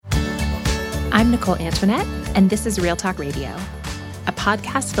I'm Nicole Antoinette, and this is Real Talk Radio, a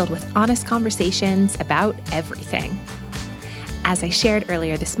podcast filled with honest conversations about everything. As I shared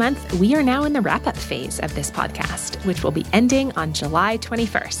earlier this month, we are now in the wrap-up phase of this podcast, which will be ending on July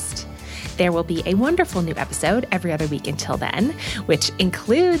 21st. There will be a wonderful new episode every other week until then, which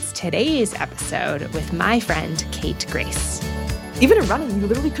includes today's episode with my friend, Kate Grace. Even in running, you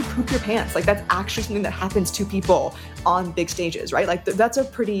literally could poop your pants. Like, that's actually something that happens to people on big stages, right? Like, that's a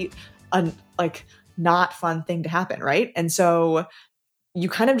pretty, not fun thing to happen, right? And so you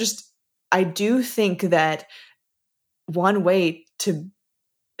kind of I do think that one way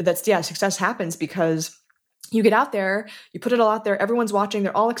success happens because you get out there, you put it all out there, everyone's watching,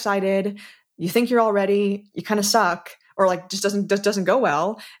 they're all excited, you think you're all ready, you kind of suck, or like just doesn't go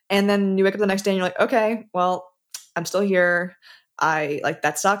well. And then you wake up the next day and you're like, okay, well, I'm still here.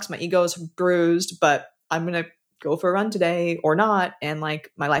 That sucks. My ego's bruised, but I'm going to go for a run today or not. And my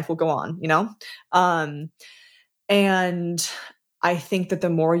life will go on, you know? And I think that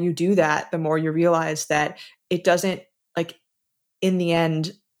the more you do that, the more you realize that it doesn't, in the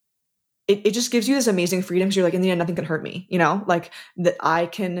end, it just gives you this amazing freedom. Because you're like, in the end, nothing can hurt me, you know, that I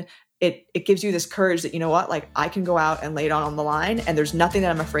can, it gives you this courage that, you know what, I can go out and lay it on the line, and there's nothing that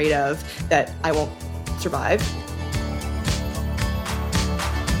I'm afraid of that I won't survive.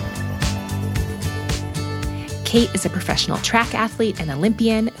 Kate is a professional track athlete and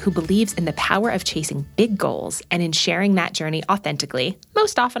Olympian who believes in the power of chasing big goals and in sharing that journey authentically,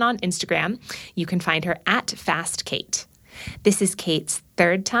 most often on Instagram. You can find her at FastKate. This is Kate's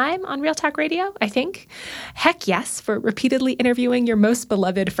third time on Real Talk Radio, I think. Heck yes, for repeatedly interviewing your most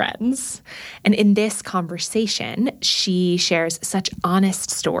beloved friends. And in this conversation, she shares such honest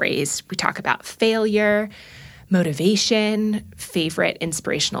stories. We talk about failure, motivation, favorite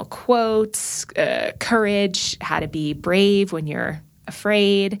inspirational quotes, courage, how to be brave when you're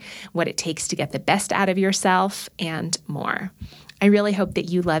afraid, what it takes to get the best out of yourself, and more. I really hope that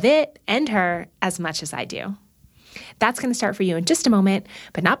you love it and her as much as I do. That's going to start for you in just a moment,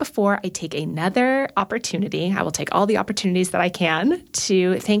 but not before I take another opportunity. I will take all the opportunities that I can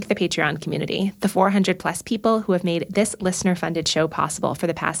to thank the Patreon community, the 400 plus people who have made this listener-funded show possible for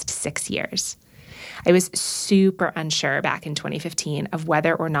the past 6 years. I was super unsure back in 2015 of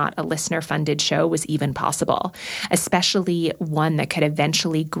whether or not a listener-funded show was even possible, especially one that could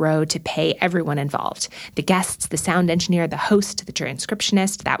eventually grow to pay everyone involved. The guests, the sound engineer, the host, the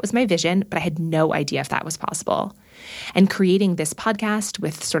transcriptionist, that was my vision, but I had no idea if that was possible. And creating this podcast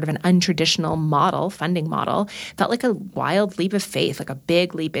with sort of an untraditional funding model, felt like a wild leap of faith, like a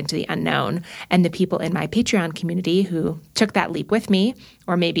big leap into the unknown. And the people in my Patreon community who took that leap with me,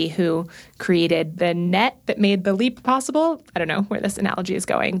 or maybe who created the net that made the leap possible, I don't know where this analogy is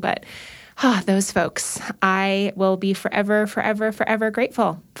going, but those folks, I will be forever, forever, forever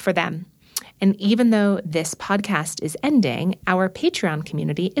grateful for them. And even though this podcast is ending, our Patreon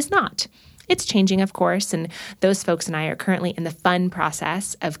community is not. It's changing, of course, and those folks and I are currently in the fun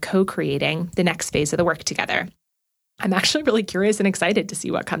process of co-creating the next phase of the work together. I'm actually really curious and excited to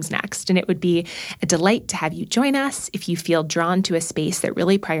see what comes next, and it would be a delight to have you join us if you feel drawn to a space that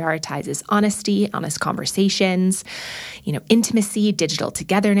really prioritizes honesty, honest conversations, intimacy, digital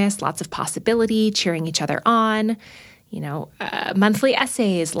togetherness, lots of possibility, cheering each other on. Monthly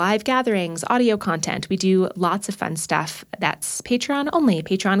essays, live gatherings, audio content. We do lots of fun stuff that's Patreon only,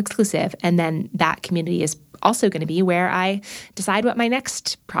 Patreon exclusive. And then that community is also going to be where I decide what my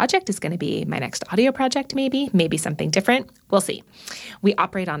next project is going to be. My next audio project, maybe something different. We'll see. We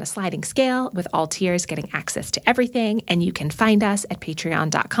operate on a sliding scale with all tiers getting access to everything. And you can find us at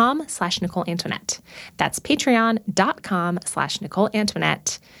patreon.com/Nicole Antoinette. That's patreon.com/Nicole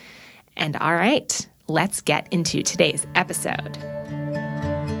Antoinette. And all right, let's get into today's episode.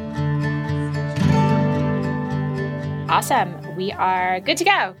 Awesome. We are good to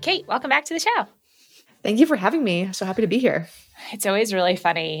go. Kate, welcome back to the show. Thank you for having me. So happy to be here. It's always really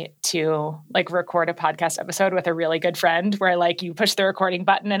funny to record a podcast episode with a really good friend where you push the recording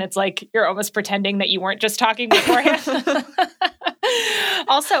button and it's you're almost pretending that you weren't just talking beforehand.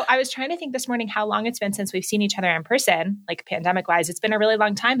 Also, I was trying to think this morning how long it's been since we've seen each other in person, pandemic-wise. It's been a really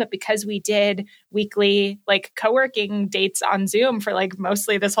long time, but because we did weekly co-working dates on Zoom for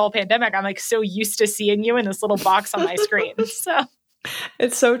mostly this whole pandemic, I'm so used to seeing you in this little box on my screen. So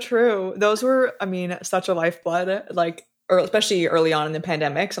it's so true. Those were, such a lifeblood, or especially early on in the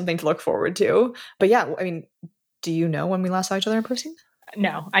pandemic, something to look forward to. But yeah, do you know when we last saw each other in person?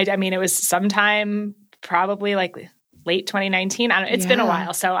 No, it was sometime probably late 2019. I don't know. It's been a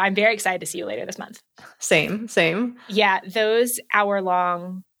while. So I'm very excited to see you later this month. Same. Yeah. Those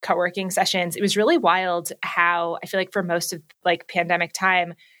hour-long co-working sessions, it was really wild how I feel for most of pandemic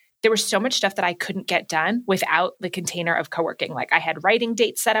time, there was so much stuff that I couldn't get done without the container of co-working. Like I had writing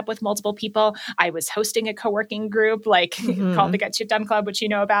dates set up with multiple people. I was hosting a co-working group, like called the Get Shit Done Club, which you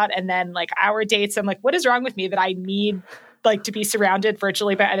know about. And then like our dates, I'm like, what is wrong with me that I need like to be surrounded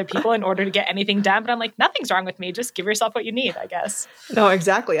virtually by other people in order to get anything done? But I'm like, nothing's wrong with me. Just give yourself what you need, I guess. No,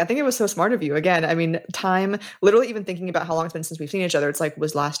 exactly. I think it was so smart of you. Again, I mean, time, literally even thinking about how long it's been since we've seen each other. It's like,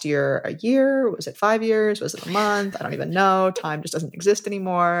 was last year a year? Was it 5 years? Was it a month? I don't even know. Time just doesn't exist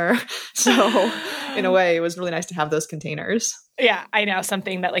anymore. So in a way, it was really nice to have those containers. Yeah, I know.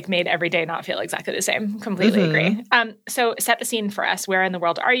 Something that like made every day not feel exactly the same. Completely agree. So set the scene for us. Where in the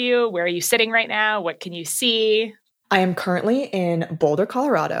world are you? Where are you sitting right now? What can you see? I am currently in Boulder,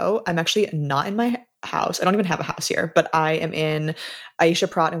 Colorado. I'm actually not in my house. I don't even have a house here, but I am in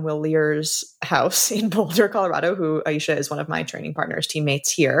Aisha Pratt and Will Lear's house in Boulder, Colorado, who Aisha is one of my training partners,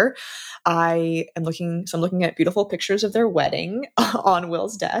 teammates here. I'm looking at beautiful pictures of their wedding on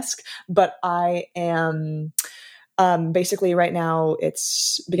Will's desk, but I am basically right now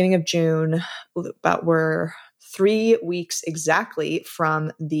it's beginning of June, but we're 3 weeks exactly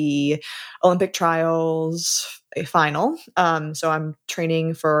from the Olympic trials final. So I'm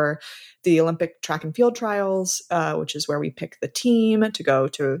training for the Olympic track and field trials, which is where we pick the team to go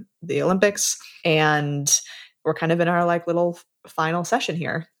to the Olympics. And we're kind of in our like little final session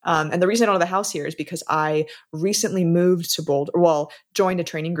here. And the reason I don't have the house here is because I recently moved to Boulder, joined a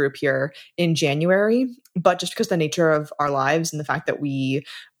training group here in January, but just because of the nature of our lives and the fact that we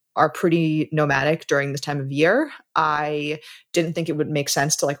are pretty nomadic during this time of year, I didn't think it would make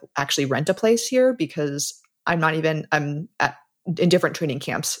sense to like actually rent a place here because I'm in different training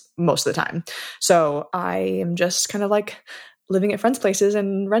camps most of the time. So I am just kind of like living at friends' places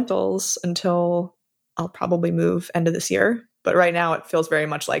and rentals until I'll probably move end of this year. But right now it feels very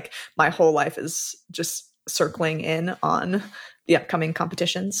much like my whole life is just circling in on the upcoming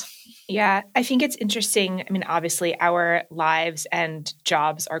competitions. Yeah, I think it's interesting. I mean, obviously our lives and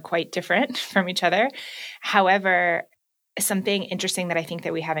jobs are quite different from each other. However, something interesting that I think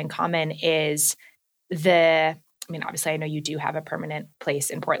that we have in common is obviously I know you do have a permanent place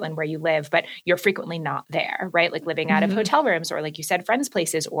in Portland where you live, but you're frequently not there, right? Like living out of hotel rooms or like you said, friends'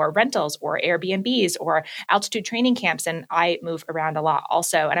 places or rentals or Airbnbs or altitude training camps. And I move around a lot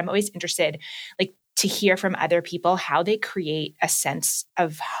also. And I'm always interested like to hear from other people how they create a sense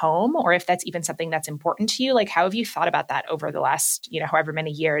of home, or if that's even something that's important to you. Like, how have you thought about that over the last, however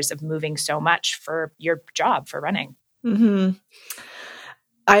many years of moving so much for your job, for running? Mm-hmm.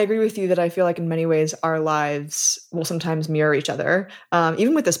 I agree with you that I feel like in many ways our lives will sometimes mirror each other.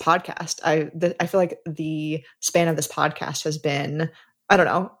 Even with this podcast, I feel like the span of this podcast has been, I don't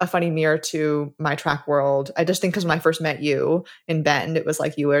know, a funny mirror to my track world. I just think because when I first met you in Bend, it was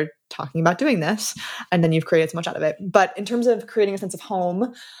like you were talking about doing this and then you've created so much out of it. But in terms of creating a sense of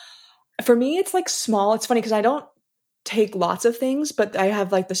home, for me, it's like small. It's funny because I don't take lots of things, but I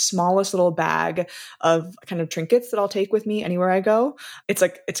have like the smallest little bag of kind of trinkets that I'll take with me anywhere I go. It's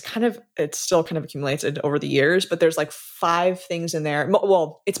still kind of accumulated over the years, but there's like 5 things in there.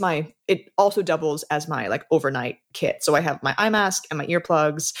 Well, it also doubles as my like overnight kit. So I have my eye mask and my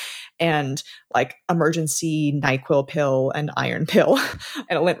earplugs and like emergency NyQuil pill and iron pill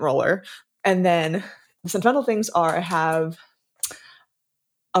and a lint roller. And then the sentimental things are I have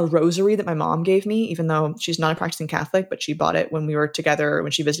a rosary that my mom gave me, even though she's not a practicing Catholic, but she bought it when we were together,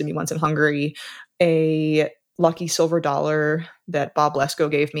 when she visited me once in Hungary, a lucky silver dollar that Bob Lesko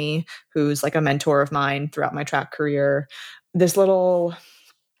gave me, who's like a mentor of mine throughout my track career. This little,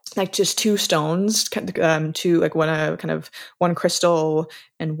 like just 2 stones, one crystal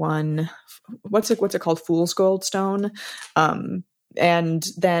and one, what's it called? Fool's gold stone. And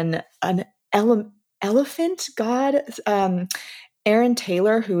then an elephant god, Erin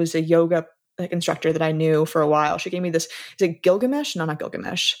Taylor, who is a yoga instructor that I knew for a while, she gave me this, is it Gilgamesh? No, not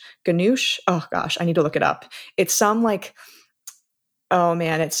Gilgamesh. Ganush? Oh gosh, I need to look it up. It's some like,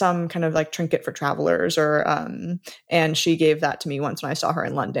 it's some kind of like trinket for travelers and she gave that to me once when I saw her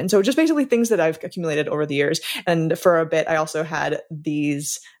in London. So just basically things that I've accumulated over the years. And for a bit, I also had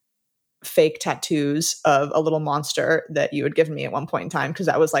these fake tattoos of a little monster that you had given me at one point in time because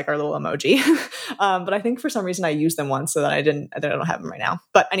that was like our little emoji. But I think for some reason I used them once so that I don't have them right now.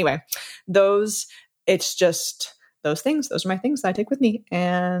 But anyway, it's just those things. Those are my things that I take with me.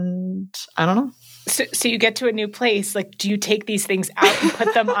 And I don't know. So you get to a new place, like, do you take these things out and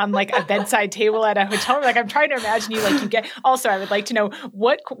put them on like a bedside table at a hotel room? Like, I'm trying to imagine also, I would like to know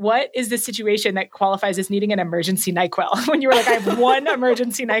what is the situation that qualifies as needing an emergency NyQuil when you were like, I have one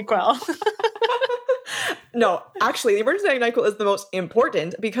emergency NyQuil. No, actually, the emergency NyQuil is the most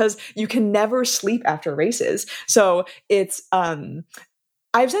important because you can never sleep after races. So it's,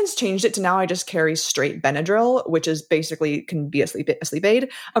 I've since changed it to now I just carry straight Benadryl, which is basically can be a sleep aid.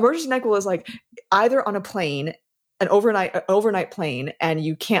 Emergency NyQuil is like either on a plane, an overnight plane, and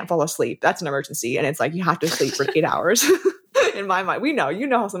you can't fall asleep. That's an emergency. And it's like you have to sleep for 8 hours. In my mind, you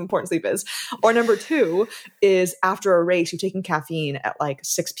know how important sleep is. Or number 2 is after a race, you've taken caffeine at like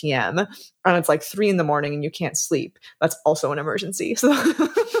 6 p.m. and it's like 3 a.m. and you can't sleep. That's also an emergency. So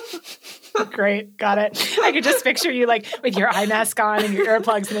great. Got it. I could just picture you like with your eye mask on and your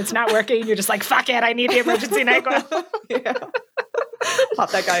earplugs and it's not working. You're just like, fuck it. I need the emergency NyQuil. Yeah. Pop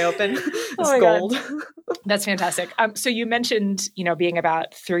that guy open. It's gold. God. That's fantastic. So you mentioned, being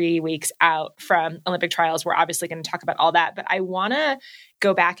about 3 weeks out from Olympic trials. We're obviously going to talk about all that, but I want to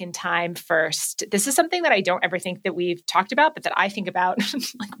go back in time first. This is something that I don't ever think that we've talked about, but that I think about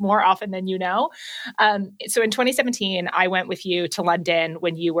like more often than you know. So in 2017, I went with you to London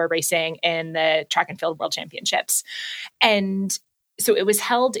when you were racing in the track and field world championships. And so it was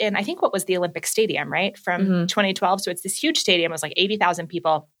held in, I think, what was the Olympic Stadium, right? From 2012. So it's this huge stadium. It was like 80,000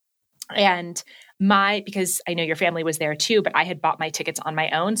 people. And because I know your family was there too, but I had bought my tickets on my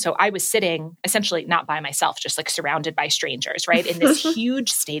own. So I was sitting essentially not by myself, just like surrounded by strangers, right? In this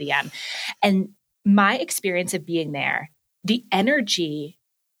huge stadium. And my experience of being there, the energy,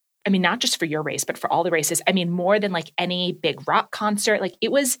 I mean, not just for your race, but for all the races, I mean, more than like any big rock concert, like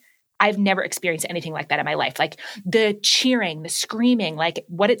it was, I've never experienced anything like that in my life. Like the cheering, the screaming, like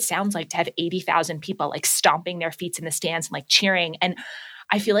what it sounds like to have 80,000 people like stomping their feet in the stands and like cheering. And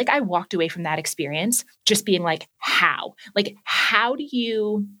I feel like I walked away from that experience just being like, how? Like, how do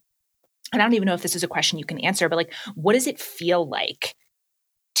you, and I don't even know if this is a question you can answer, but like, what does it feel like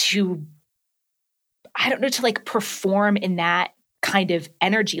to, I don't know, to like perform in that kind of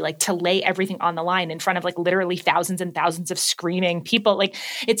energy, like to lay everything on the line in front of like literally thousands and thousands of screaming people? Like,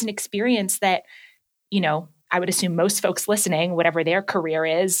 it's an experience that, I would assume most folks listening, whatever their career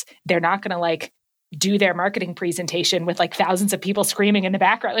is, they're not going to like do their marketing presentation with like thousands of people screaming in the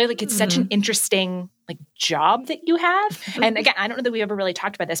background. Like it's such an interesting like job that you have. And again, I don't know that we ever really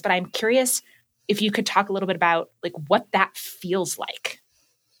talked about this, but I'm curious if you could talk a little bit about like what that feels like.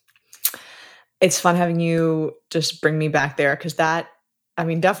 It's fun having you just bring me back there because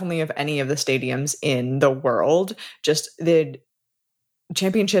definitely of any of the stadiums in the world, just the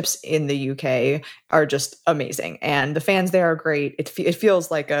championships in the UK are just amazing. And the fans there are great. It feels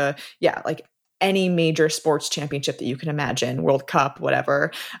like like any major sports championship that you can imagine, World Cup,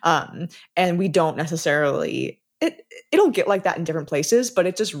 whatever. And we don't necessarily, it'll get like that in different places, but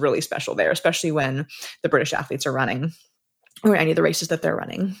it's just really special there, especially when the British athletes are running or any of the races that they're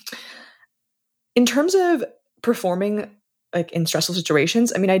running. In terms of performing like in stressful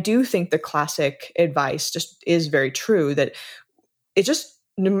situations, I mean, I do think the classic advice just is very true that it just,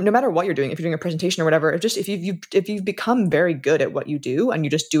 no matter what you're doing, if you're doing a presentation or whatever, if you've become very good at what you do and you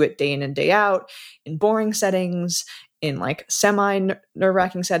just do it day in and day out in boring settings, in like semi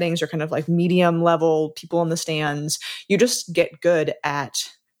nerve-wracking settings or kind of like medium level people in the stands, you just get good at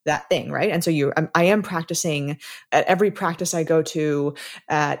that thing, right? And so I am practicing at every practice I go to.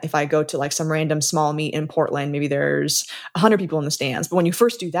 If I go to like some random small meet in Portland, maybe there's 100 people in the stands, but when you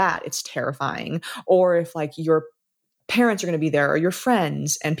first do that, it's terrifying. Or if like your parents are going to be there or your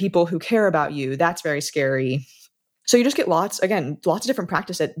friends and people who care about you, that's very scary. So you just get lots of different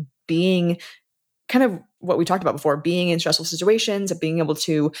practice at being kind of what we talked about before, being in stressful situations, being able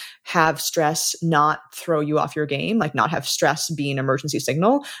to have stress not throw you off your game, like not have stress be an emergency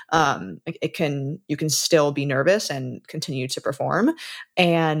signal. You can still be nervous and continue to perform.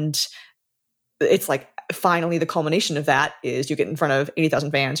 And it's like, finally, the culmination of that is you get in front of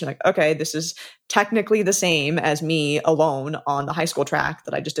 80,000 fans. You're like, okay, this is technically the same as me alone on the high school track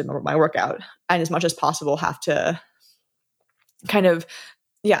that I just did my workout. And as much as possible, have to kind of,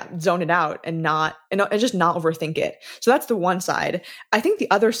 zone it out and just not overthink it. So that's the one side. I think the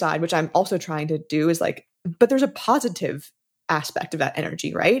other side, which I'm also trying to do, is like, but there's a positive aspect of that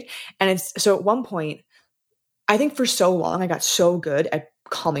energy, right? And so at one point, I think for so long, I got so good at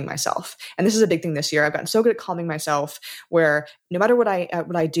calming myself. And this is a big thing this year. I've gotten so good at calming myself where no matter what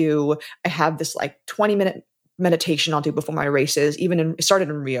I do, I have this like 20-minute meditation I'll do before my races. It started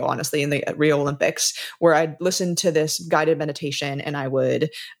in Rio, honestly, in the Rio Olympics, where I'd listen to this guided meditation and I would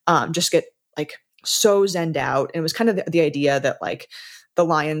just get like so zenned out. And it was kind of the idea that like the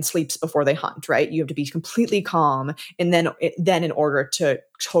lion sleeps before they hunt, right? You have to be completely calm. And then in order to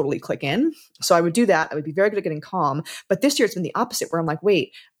totally click in. So I would do that. I would be very good at getting calm. But this year it's been the opposite where I'm like,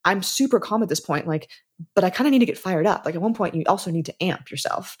 wait, I'm super calm at this point. Like, but I kind of need to get fired up. Like at one point you also need to amp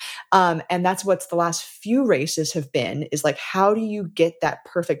yourself. And that's what's the last few races have been, is like, how do you get that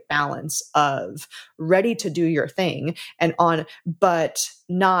perfect balance of ready to do your thing and on, but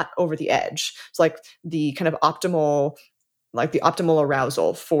not over the edge. It's like the kind of optimal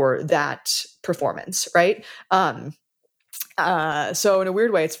arousal for that performance. Right. So in a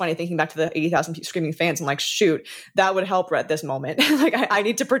weird way, it's funny thinking back to the 80,000 screaming fans. I'm like, shoot, that would help at this moment. Like I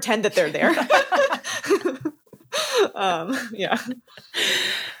need to pretend that they're there. Yeah.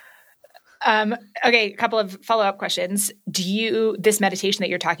 Okay. A couple of follow-up questions. This meditation that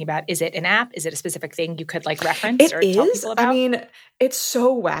you're talking about, is it an app? Is it a specific thing you could like reference it or is. tell people about? I mean, it's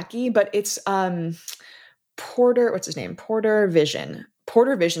so wacky, but it's, what's his name? Porter Vision.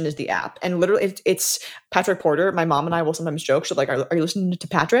 Porter Vision is the app. And literally it's Patrick Porter. My mom and I will sometimes joke. She's like, are you listening to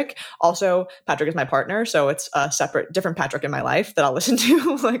Patrick? Also, Patrick is my partner. So it's a different Patrick in my life that I'll listen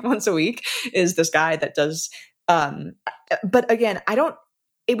to like once a week, is this guy that does, but again,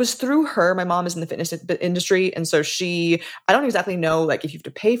 it was through her. My mom is in the fitness industry. And so I don't exactly know like if you have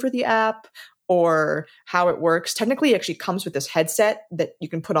to pay for the app or how it works. Technically, it actually comes with this headset that you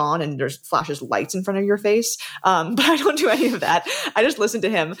can put on and there's flashes lights in front of your face. But I don't do any of that. I just listen to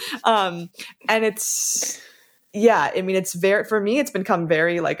him. And it's, yeah, I mean, for me, it's become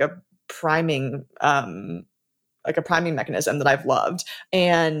very like a priming mechanism that I've loved.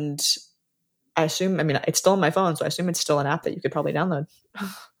 And I assume, it's still on my phone, so I assume it's still an app that you could probably download.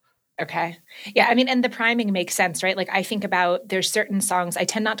 Okay. Yeah. I mean, and the priming makes sense, right? Like I think about, there's certain songs, I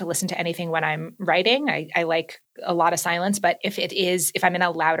tend not to listen to anything when I'm writing. I like a lot of silence, but if I'm in a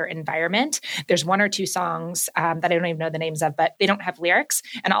louder environment, there's one or two songs that I don't even know the names of, but they don't have lyrics,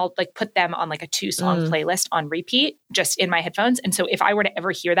 and I'll like put them on like a 2-song playlist on repeat just in my headphones. And so if I were to ever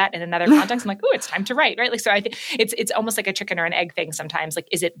hear that in another context, I'm like, oh, it's time to write, right? Like, so I think it's almost like a chicken or an egg thing sometimes. Like,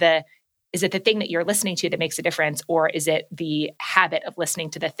 is it the thing that you're listening to that makes a difference, or is it the habit of listening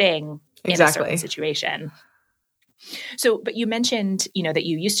to the thing in a certain situation? So, but you mentioned, that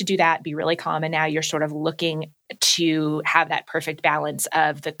you used to do that, be really calm, and now you're sort of looking to have that perfect balance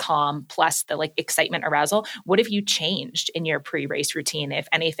of the calm plus the like excitement arousal. What have you changed in your pre-race routine, if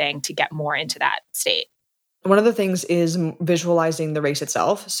anything, to get more into that state? One of the things is visualizing the race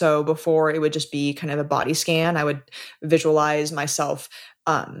itself. So before it would just be kind of a body scan, I would visualize myself,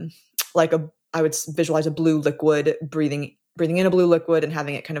 I would visualize a blue liquid, breathing in a blue liquid and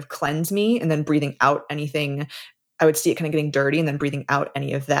having it kind of cleanse me, and then breathing out anything. I would see it kind of getting dirty and then breathing out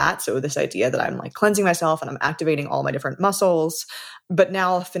any of that. So this idea that I'm like cleansing myself and I'm activating all my different muscles. But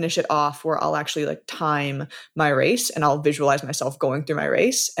now I'll finish it off where I'll actually like time my race and I'll visualize myself going through my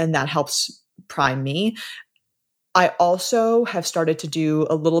race, and that helps prime me. I also have started to do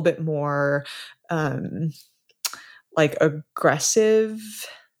a little bit more like aggressive,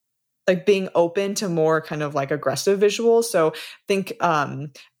 like being open to more kind of like aggressive visuals. So think,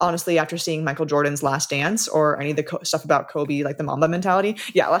 honestly, after seeing Michael Jordan's Last Dance or any of the stuff about Kobe, like the Mamba mentality.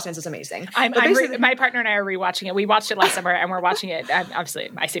 Yeah. Last Dance is amazing. My partner and I are rewatching it. We watched it last summer and we're watching it. Obviously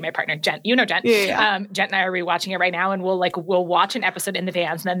I say my partner, Jen, Jen. Yeah. Jen and I are rewatching it right now, and we'll watch an episode in the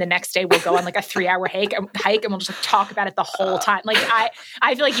vans, and then the next day we'll go on like a 3-hour hike and we'll just like talk about it the whole time. Like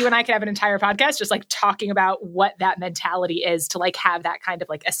I feel like you and I could have an entire podcast just like talking about what that mentality is to like have that kind of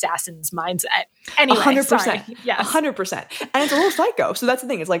like assassin's mindset. Anyway, 100%. Yes. 100%. And it's a little psycho. So that's the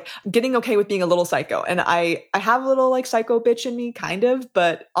thing. It's like getting okay with being a little psycho. And I have a little like psycho bitch in me kind of,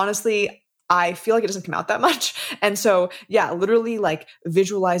 but honestly, I feel like it doesn't come out that much. And so, yeah, literally like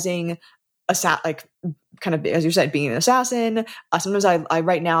visualizing like kind of, as you said, being an assassin. Sometimes I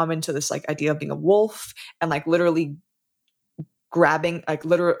right now I'm into this like idea of being a wolf and like literally grabbing, like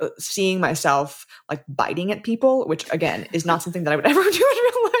literally seeing myself like biting at people, which again is not something that I would ever do in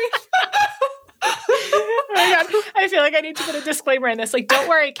real life. Oh my God. I feel like I need to put a disclaimer in this. Like, don't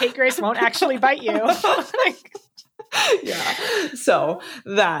worry, Kate Grace won't actually bite you. Yeah. So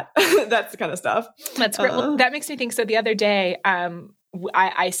that's the kind of stuff. That's great. Well, that makes me think. So the other day,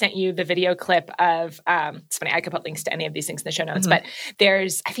 I sent you the video clip of, it's funny, I could put links to any of these things in the show notes, but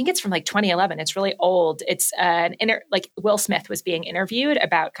I think it's from like 2011. It's really old. It's like Will Smith was being interviewed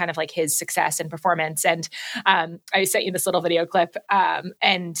about kind of like his success and performance. And I sent you this little video clip,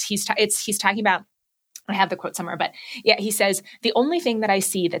 and he's talking about, I have the quote somewhere, but yeah, he says, "The only thing that I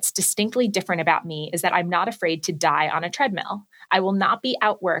see that's distinctly different about me is that I'm not afraid to die on a treadmill. I will not be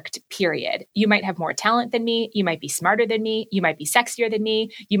outworked, period. You might have more talent than me. You might be smarter than me. You might be sexier than me.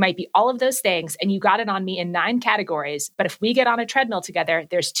 You might be all of those things. And you got it on me in 9 categories. But if we get on a treadmill together,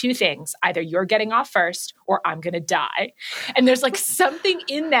 there's 2 things. Either you're getting off first or I'm going to die." And there's like something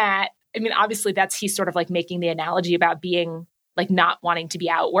in that. I mean, obviously he's sort of like making the analogy about being like not wanting to be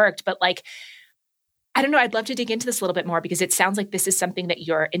outworked. But like, I don't know, I'd love to dig into this a little bit more because it sounds like this is something that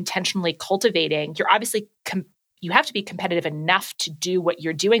you're intentionally cultivating. You're obviously, you have to be competitive enough to do what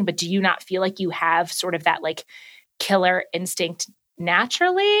you're doing, but do you not feel like you have sort of that like killer instinct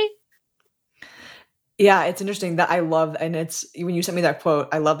naturally? Yeah, it's interesting that I love, and it's when you sent me that quote,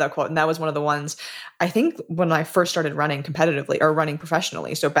 I love that quote. And that was one of the ones I think when I first started running competitively or running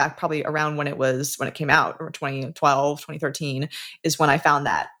professionally. So back probably around when it came out, or 2012, 2013 is when I found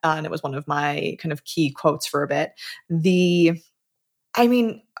that. And it was one of my kind of key quotes for a bit. I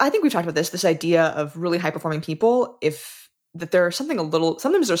think we've talked about this idea of really high performing people, sometimes there's something a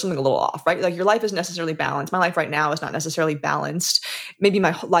little off, right? Like your life isn't necessarily balanced. My life right now is not necessarily balanced. Maybe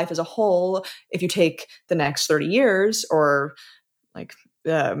my life as a whole, if you take the next 30 years or like,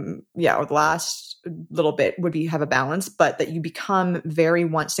 or the last little bit would have a balance, but that you become very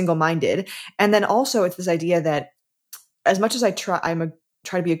single-minded. And then also it's this idea that as much as I try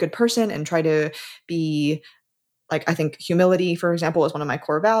to be a good person and try to be like, I think humility, for example, is one of my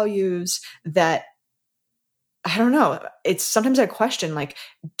core values that, I don't know. It's sometimes I question, like,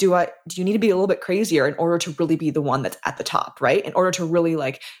 do you need to be a little bit crazier in order to really be the one that's at the top, right? In order to really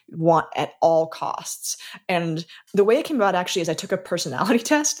like want at all costs. And the way it came about actually is I took a personality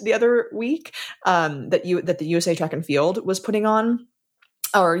test the other week that the USA Track and Field was putting on,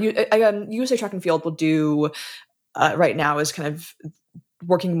 or USA Track and Field will do right now is kind of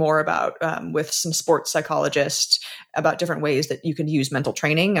working more about with some sports psychologists about different ways that you can use mental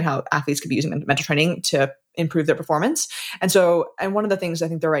training and how athletes could be using mental training to improve their performance. And one of the things I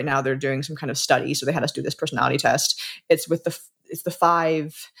think they're doing some kind of study. So they had us do this personality test. It's the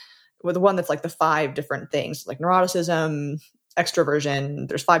one that's like the 5 different things, like neuroticism, extroversion.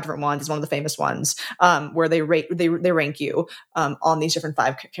 There's 5 different ones. It's one of the famous ones where they rank you on these different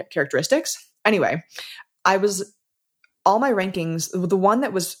 5 characteristics. Anyway, all my rankings, the one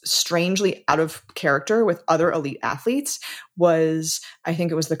that was strangely out of character with other elite athletes was, I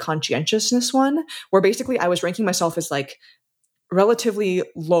think it was the conscientiousness one, where basically I was ranking myself as like relatively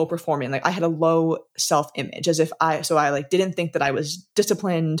low performing. Like I had a low self-image, as if I like didn't think that I was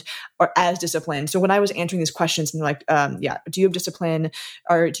disciplined or as disciplined. So when I was answering these questions and like, do you have discipline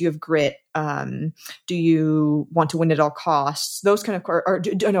or do you have grit? Do you want to win at all costs? Those kind of,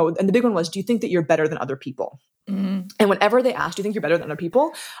 and the big one was, do you think that you're better than other people? Mm-hmm. And whenever they asked, do you think you're better than other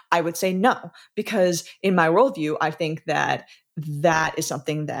people? I would say no, because in my worldview, I think that is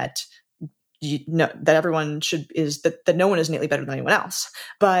something that that everyone that no one is innately better than anyone else.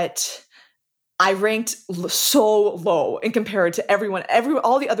 But I ranked so low and compared to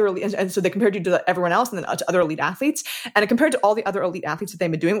all the other elite, and so they compared you to everyone else and then to other elite athletes. And compared to all the other elite athletes that they've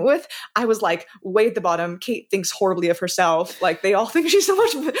been doing it with, I was like way at the bottom. Kate thinks horribly of herself. Like they all think she's so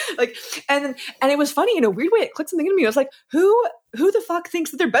much like, and it was funny in a weird way. It clicked something into me. I was like, who the fuck thinks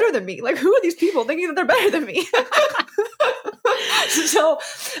that they're better than me? Like who are these people thinking that they're better than me? So,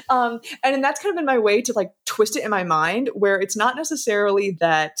 and that's kind of been my way to like twist it in my mind, where it's not necessarily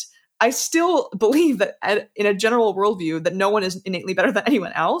that I still believe that in a general worldview that no one is innately better than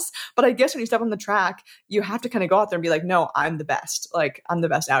anyone else. But I guess when you step on the track, you have to kind of go out there and be like, no, I'm the best. Like I'm the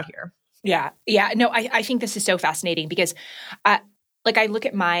best out here. Yeah. Yeah. No, I think this is so fascinating because I look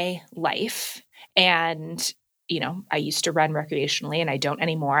at my life and, I used to run recreationally and I don't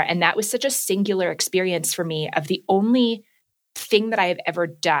anymore. And that was such a singular experience for me of the only thing that I have ever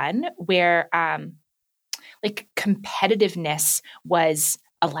done where like competitiveness was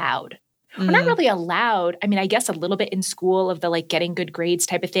allowed. Well, not really allowed. I mean, I guess a little bit in school of the like getting good grades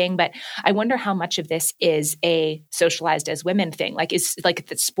type of thing, but I wonder how much of this is a socialized as women thing. Like is like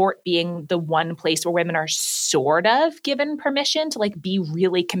the sport being the one place where women are sort of given permission to like be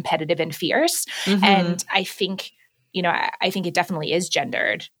really competitive and fierce. Mm-hmm. And I think, I think it definitely is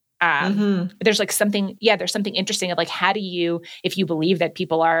gendered. There's like there's something interesting of like, how do you, if you believe that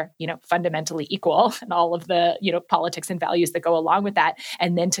people are, fundamentally equal and all of the, politics and values that go along with that.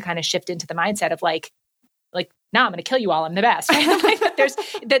 And then to kind of shift into the mindset of like, no, I'm going to kill you all. I'm the best. Like, there's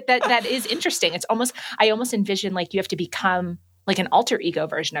that is interesting. I almost envision like you have to become like an alter ego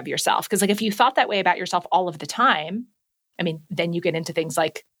version of yourself. Cause like, if you thought that way about yourself all of the time, I mean, then you get into things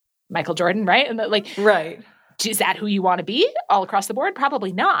like Michael Jordan, right? And right. Is that who you want to be all across the board?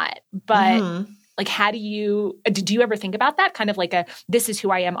 Probably not. But like, how do you ever think about that? Kind of like this is who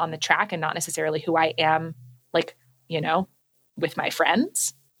I am on the track and not necessarily who I am, like, with my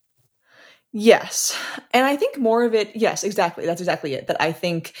friends. Yes. And I think more of it, yes, exactly. That's exactly it. That I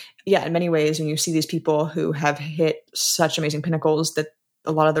think, in many ways, when you see these people who have hit such amazing pinnacles that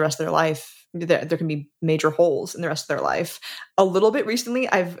a lot of the rest of their life, there can be major holes in the rest of their life. A little bit recently,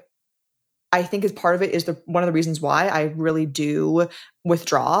 I've I think is part of it is one of the reasons why I really do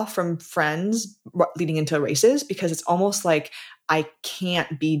withdraw from friends leading into races, because it's almost like I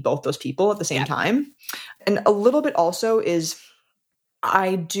can't be both those people at the same time. And a little bit also is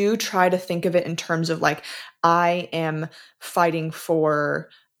I do try to think of it in terms of like, I am fighting for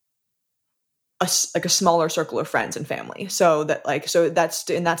a smaller circle of friends and family. So that's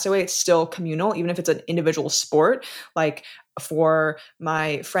the way it's still communal, even if it's an individual sport. Like for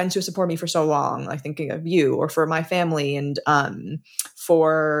my friends who support me for so long, like thinking of you, or for my family, and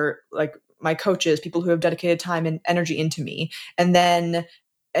for like my coaches, people who have dedicated time and energy into me. And then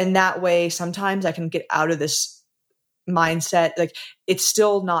in that way, sometimes I can get out of this mindset. Like it's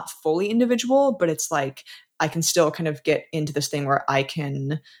still not fully individual, but it's like I can still kind of get into this thing where I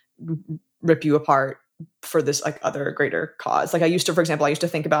can rip you apart for this like other greater cause. Like for example, I used to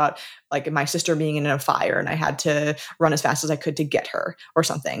think about like my sister being in a fire and I had to run as fast as I could to get her or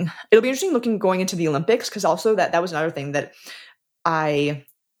something. It'll be interesting going into the Olympics, because also that was another thing that I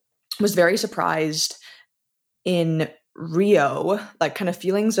was very surprised in Rio, like kind of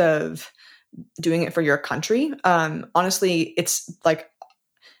feelings of doing it for your country. Honestly, it's like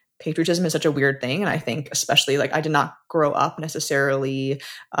patriotism is such a weird thing. And I think especially like I did not grow up necessarily,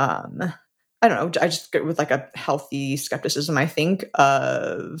 I don't know, I just get with like a healthy skepticism, I think,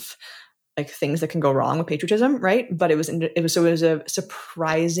 of like things that can go wrong with patriotism, right? But it was a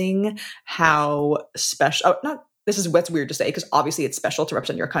surprising how special, this is what's weird to say, because obviously it's special to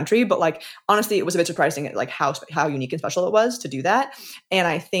represent your country, but like honestly it was a bit surprising like how unique and special it was to do that. And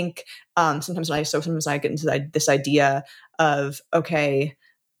I think sometimes I get into this idea of, okay,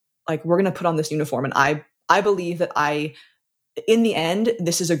 like we're going to put on this uniform, and I believe that in the end,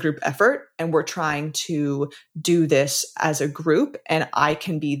 this is a group effort, and we're trying to do this as a group, and I'm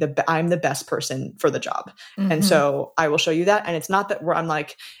the best person for the job. Mm-hmm. And so I will show you that. And it's not that I'm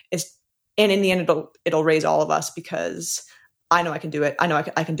like, and in the end, it'll raise all of us, because I know I can do it. I know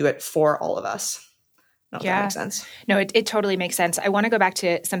I can do it for all of us. I don't know if that makes sense. No, it totally makes sense. I want to go back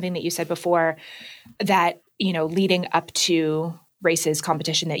to something that you said before, that, leading up to races,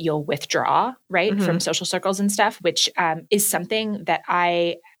 competition, that you'll withdraw, right, from social circles and stuff, which is something that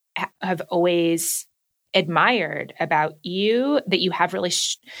I have always admired about you, that you have really,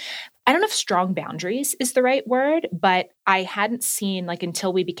 I don't know if strong boundaries is the right word, but I hadn't seen, like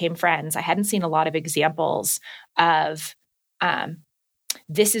until we became friends, I hadn't seen a lot of examples of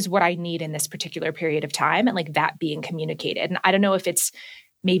this is what I need in this particular period of time, and like that being communicated. And I don't know if it's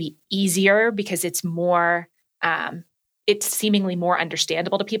maybe easier because it's more, it's seemingly more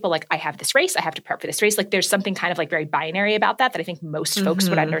understandable to people. Like I have this race, I have to prep for this race. Like there's something kind of like very binary about that I think most folks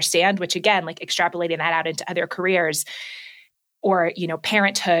would understand, which again, like extrapolating that out into other careers or,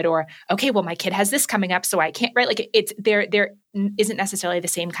 parenthood, or, okay, well, my kid has this coming up, so I can't, right? Like it's, there isn't necessarily the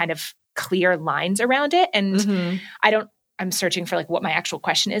same kind of clear lines around it. And I'm searching for like what my actual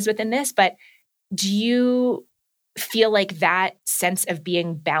question is within this, but do you feel like that sense of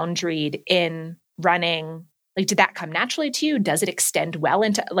being boundaried in running, like, did that come naturally to you? Does it extend well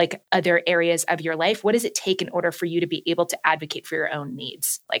into like other areas of your life? What does it take in order for you to be able to advocate for your own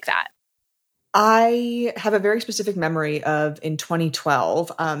needs like that? I have a very specific memory of in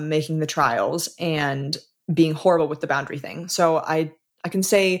 2012 making the trials and being horrible with the boundary thing. So I can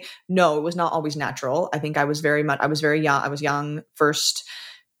say, no, it was not always natural. I think I was very young. I was young,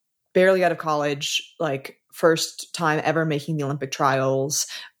 barely out of college, like first time ever making the Olympic trials,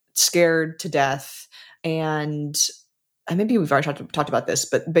 scared to death. And maybe we've already talked about this,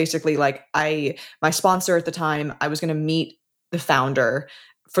 but basically like my sponsor at the time, I was going to meet the founder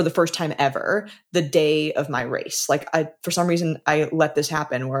for the first time ever the day of my race. Like for some reason I let this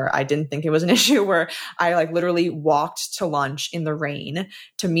happen where I didn't think it was an issue, where I like literally walked to lunch in the rain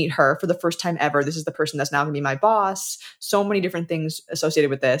to meet her for the first time ever. This is the person that's now gonna be my boss. So many different things associated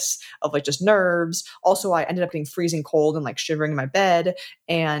with this, of like just nerves. Also, I ended up getting freezing cold and like shivering in my bed,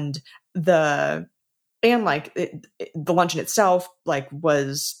 and the luncheon itself like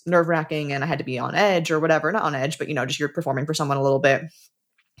was nerve-wracking, and I had to be on edge or whatever, not on edge, but just you're performing for someone a little bit.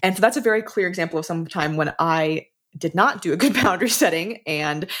 And so that's a very clear example of some time when I did not do a good boundary setting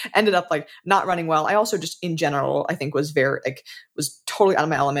and ended up like not running well. I also just in general, I think was totally out of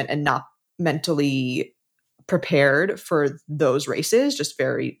my element and not mentally prepared for those races, just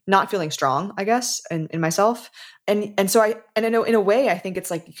very not feeling strong, I guess, in myself. And so I know in a way, I think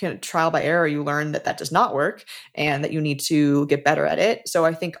it's like you can trial by error, you learn that does not work and that you need to get better at it. So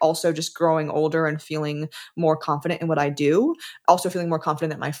I think also just growing older and feeling more confident in what I do, also feeling more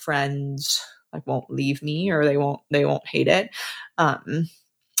confident that my friends like won't leave me or they won't hate it.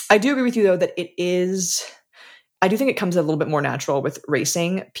 I do agree with you though, that it is I do think it comes a little bit more natural with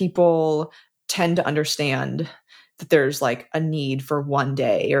racing. People tend to understand that there's like a need for one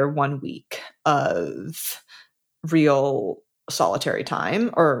day or 1 week of real solitary time,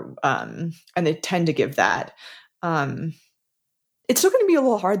 or and they tend to give that. It's still going to be a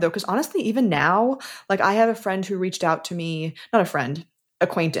little hard though, because honestly, even now, like I have a friend who reached out to me, not a friend,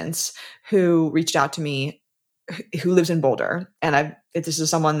 acquaintance who reached out to me, who lives in Boulder, and this is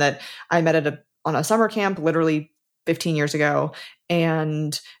someone that I met on a summer camp literally 15 years ago,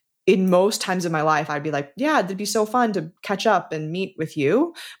 and in most times of my life, I'd be like, yeah, it'd be so fun to catch up and meet with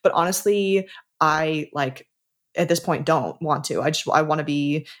you. But honestly, I like at this point don't want to. I want to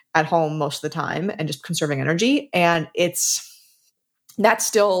be at home most of the time and just conserving energy. And that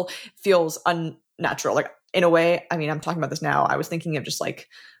still feels unnatural. Like in a way, I mean, I'm talking about this now. I was thinking of just like,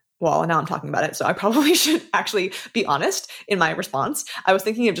 well, now I'm talking about it. So I probably should actually be honest in my response. I was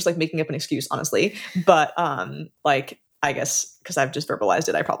thinking of just like making up an excuse, honestly. But like, I guess because I've just verbalized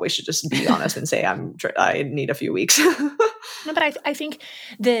it, I probably should just be honest and say I need a few weeks. No, but I think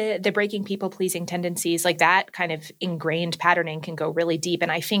the breaking people pleasing tendencies, like that kind of ingrained patterning, can go really deep.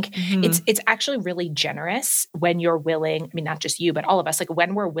 And I think it's actually really generous when you're willing. I mean, not just you, but all of us. Like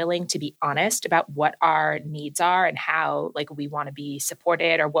when we're willing to be honest about what our needs are and how like we want to be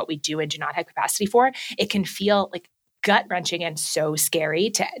supported, or what we do and do not have capacity for. It can feel like gut-wrenching and so scary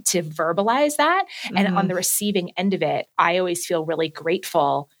to verbalize that. And on the receiving end of it, I always feel really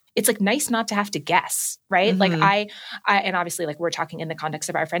grateful. It's like nice not to have to guess, right? Like I and obviously like we're talking in the context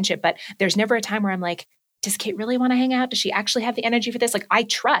of our friendship, but there's never a time where I'm like, does Kate really want to hang out? Does she actually have the energy for this? Like I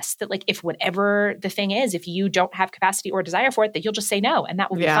trust that like if whatever the thing is, if you don't have capacity or desire for it, that you'll just say no and that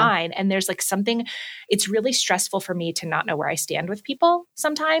will be fine. And there's like something, it's really stressful for me to not know where I stand with people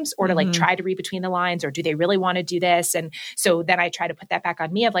sometimes, or to like try to read between the lines, or do they really want to do this? And so then I try to put that back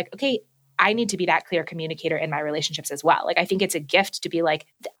on me of like, okay, I need to be that clear communicator in my relationships as well. Like, I think it's a gift to be like,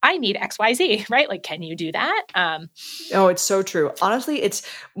 I need XYZ, right? Like, can you do that? Oh, it's so true. Honestly, it's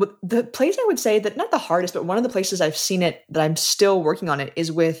the place I would say that not the hardest, but one of the places I've seen it that I'm still working on it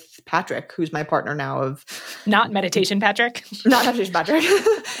is with Patrick, who's my partner now of not meditation Patrick,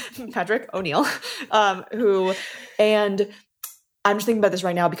 Patrick O'Neill, and I'm just thinking about this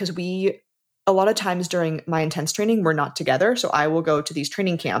right now because a lot of times during my intense training, we're not together. So I will go to these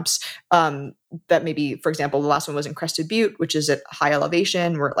training camps that maybe, for example, the last one was in Crested Butte, which is at high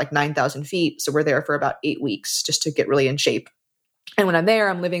elevation. We're at like 9,000 feet. So we're there for about 8 weeks just to get really in shape. And when I'm there,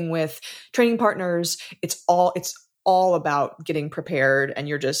 I'm living with training partners. It's all about getting prepared. And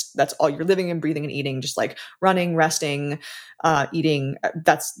that's all you're living and breathing and eating, just like running, resting, eating.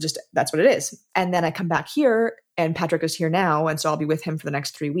 That's what it is. And then I come back here and Patrick is here now. And so I'll be with him for the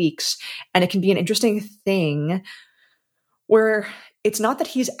next 3 weeks. And it can be an interesting thing where it's not that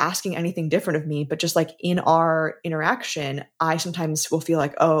he's asking anything different of me, but just like in our interaction, I sometimes will feel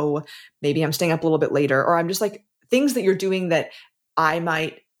like, oh, maybe I'm staying up a little bit later, or I'm just like things that you're doing that I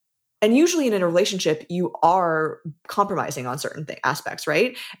might. And usually in a relationship, you are compromising on certain aspects,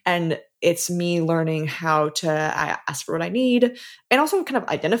 right? And it's me learning how to ask for what I need and also kind of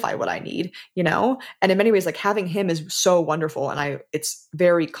identify what I need, you know? And in many ways, like having him is so wonderful. And it's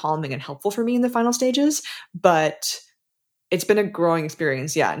very calming and helpful for me in the final stages, but it's been a growing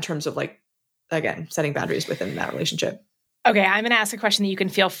experience, in terms of like, again, setting boundaries within that relationship. Okay, I'm going to ask a question that you can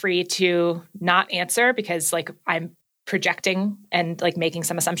feel free to not answer because like I'm projecting and like making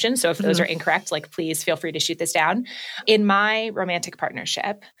some assumptions. So if those are incorrect, like please feel free to shoot this down. In my romantic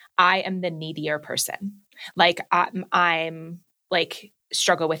partnership, I am the needier person. Like I'm like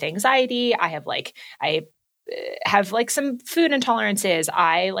struggle with anxiety. I have like some food intolerances.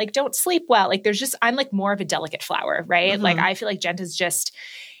 I like don't sleep well. Like I'm like more of a delicate flower, right? Like I feel like Gent is just,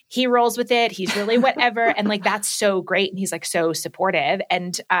 he rolls with it. He's really whatever. And like, that's so great. And he's like so supportive.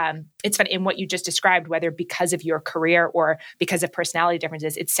 And it's fun in what you just described, whether because of your career or because of personality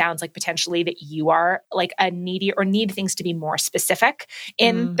differences, it sounds like potentially that you are like a needy or need things to be more specific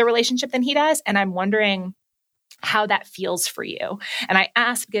in the relationship than he does. And I'm wondering how that feels for you. And I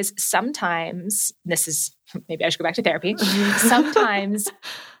ask because sometimes, maybe I should go back to therapy. Sometimes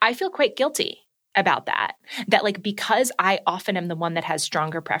I feel quite guilty about that like, because I often am the one that has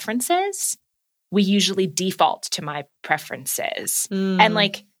stronger preferences, we usually default to my preferences. And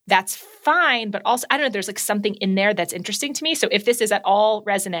like, that's fine. But also, I don't know, there's like something in there that's interesting to me. So if this is at all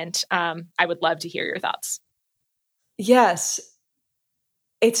resonant, I would love to hear your thoughts. Yes.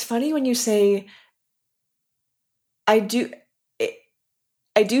 It's funny when you say, I do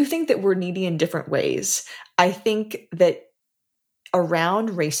think that we're needy in different ways. I think that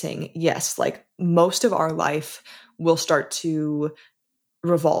around racing, yes, like most of our life will start to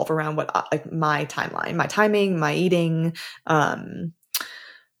revolve around what like my timeline, my timing, my eating, whether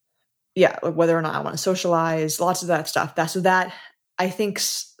or not I want to socialize, lots of that stuff. That I think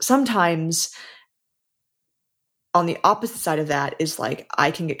sometimes on the opposite side of that is like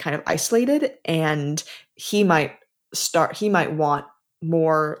I can get kind of isolated, and he might want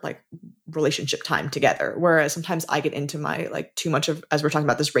more like relationship time together, whereas sometimes I get into my like too much of, as we're talking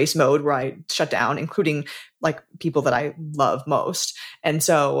about, this race mode where I shut down, including like people that I love most. And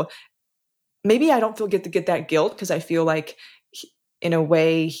so maybe I don't get that guilt, because I feel like in a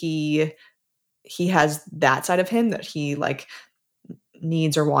way he has that side of him that he like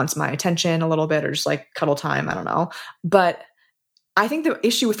needs or wants my attention a little bit, or just like cuddle time. I don't know. But I think the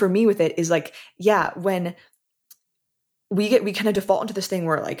issue for me with it is like, when we kind of default into this thing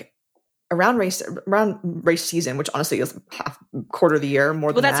where like around race season, which honestly is quarter of the year,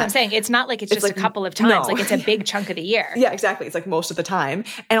 more than that. Well, that's what I'm saying. It's not like it's just like, a couple of times. No. Like it's a big chunk of the year. Yeah, exactly. It's like most of the time.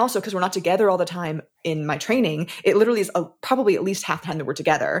 And also because we're not together all the time in my training, it literally is probably at least half the time that we're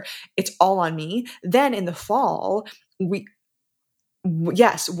together. It's all on me. Then in the fall,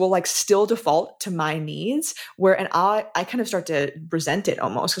 we'll like still default to my needs, and I kind of start to resent it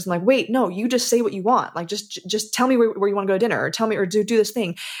almost, because I'm like, wait, no, you just say what you want. Like just tell me where you want to go to dinner, or tell me, or do this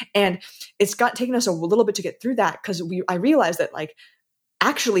thing. And it's taken us a little bit to get through that, because I realized that like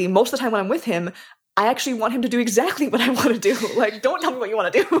actually most of the time when I'm with him, I actually want him to do exactly what I want to do. Like, don't tell me what you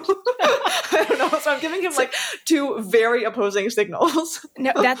want to do. I don't know. So I'm giving him like two very opposing signals.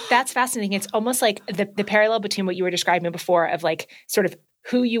 No, that's fascinating. It's almost like the parallel between what you were describing before of like sort of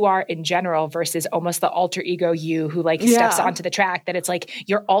who you are in general versus almost the alter ego you who like steps onto the track, that it's like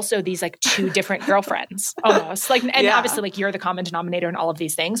you're also these like two different girlfriends almost like, and obviously like you're the common denominator in all of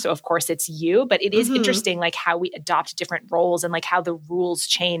these things, so of course it's you, but it is interesting like how we adopt different roles and like how the rules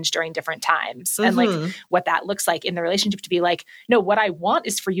change during different times and like what that looks like in the relationship, to be like, no, what I want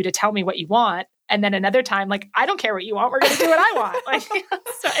is for you to tell me what you want. And then another time, like, I don't care what you want. We're going to do what I want. Like,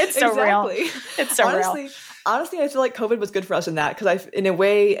 it's so real. It's so real. Honestly, I feel like COVID was good for us in that, because in a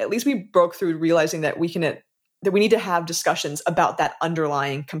way, at least we broke through realizing that we need to have discussions about that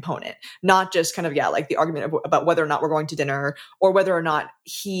underlying component, not just kind of, like the argument about whether or not we're going to dinner, or whether or not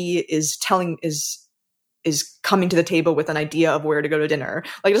he is coming to the table with an idea of where to go to dinner.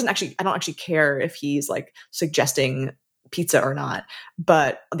 Like, I don't actually care if he's like suggesting pizza or not,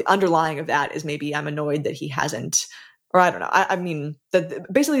 but the underlying of that is maybe I'm annoyed that he hasn't, or I don't know. I mean,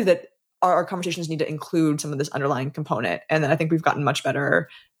 basically that our conversations need to include some of this underlying component. And then I think we've gotten much better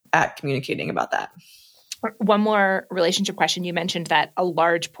at communicating about that. One more relationship question. You mentioned that a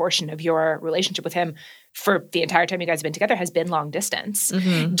large portion of your relationship with him for the entire time you guys have been together has been long distance.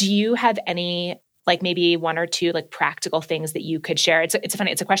 Mm-hmm. Do you have any, like maybe one or two like practical things that you could share? It's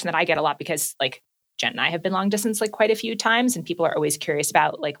a question that I get a lot, because like Jen and I have been long distance like quite a few times, and people are always curious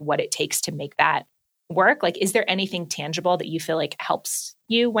about like what it takes to make that work. Like, is there anything tangible that you feel like helps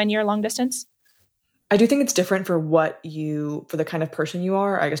you when you're long distance? I do think it's different for for the kind of person you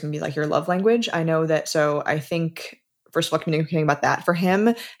are. I guess maybe like your love language. I know that. So I think, first of all, communicating about that. For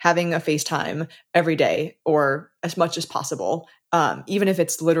him, having a FaceTime every day or as much as possible, even if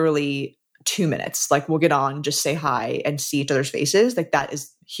it's literally 2 minutes, like we'll get on, just say hi and see each other's faces, like that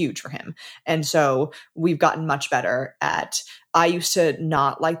is huge for him. And so we've gotten much better at, I used to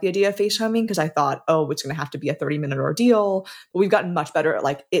not like the idea of FaceTiming because I thought, oh, it's going to have to be a 30-minute ordeal. But we've gotten much better at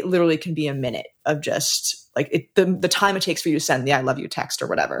like, it literally can be a minute of just like the time it takes for you to send the I love you text or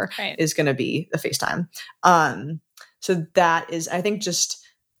whatever is going to be the FaceTime. So that is, I think, just,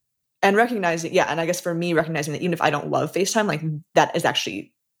 and recognizing, and I guess for me, recognizing that even if I don't love FaceTime, like that is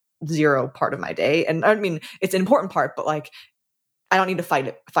actually zero part of my day. And I mean, it's an important part, but like, I don't need to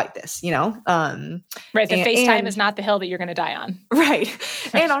fight this, you know? Right. The FaceTime is not the hill that you're going to die on. Right.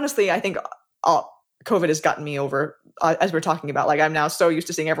 And honestly, I think COVID has gotten me over, as we're talking about, like I'm now so used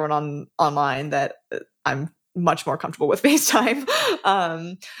to seeing everyone online that I'm much more comfortable with FaceTime.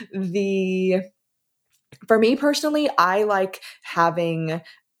 For me personally, I like having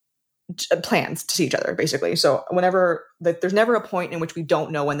plans to see each other, basically. So whenever, there's never a point in which we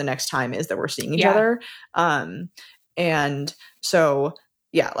don't know when the next time is that we're seeing each other. And so,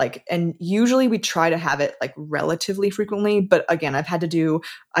 and usually we try to have it like relatively frequently, but again,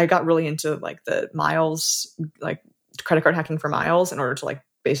 I got really into like the miles, like credit card hacking for miles in order to like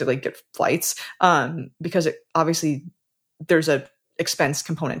basically get flights. Because obviously there's a expense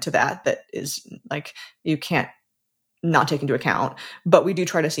component to that is like, you can't not take into account, but we do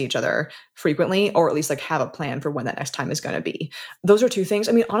try to see each other frequently, or at least like have a plan for when that next time is going to be. Those are two things.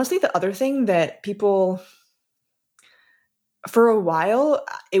 I mean, honestly, the other thing that people for a while,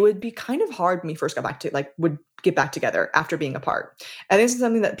 it would be kind of hard when we first got back to would get back together after being apart. I think this is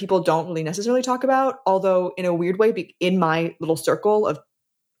something that people don't really necessarily talk about, although in a weird way, in my little circle of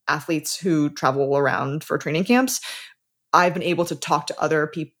athletes who travel around for training camps, I've been able to talk to other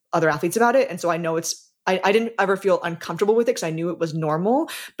athletes about it. And so I know I didn't ever feel uncomfortable with it because I knew it was normal,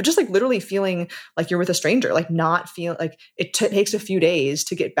 but just literally feeling like you're with a stranger, not feel like it takes a few days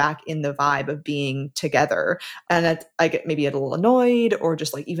to get back in the vibe of being together. And that I get maybe a little annoyed, or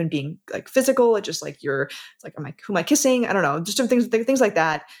just even being physical. It's just who am I kissing? I don't know. Just some things like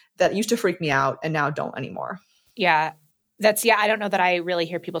that used to freak me out and now don't anymore. Yeah. I don't know that I really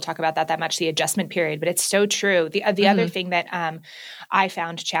hear people talk about that much, the adjustment period, but it's so true. The other thing that I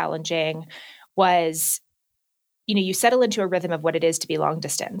found challenging was, you settle into a rhythm of what it is to be long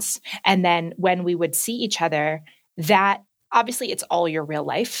distance. And then when we would see each other, that obviously it's all your real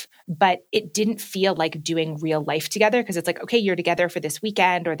life, but it didn't feel like doing real life together, because it's okay, you're together for this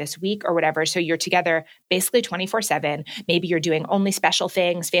weekend or this week or whatever. So you're together basically 24/7. Maybe you're doing only special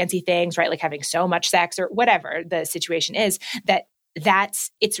things, fancy things, right? Like having so much sex or whatever the situation is,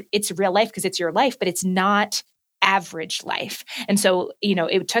 it's real life because it's your life, but it's not average life. And so,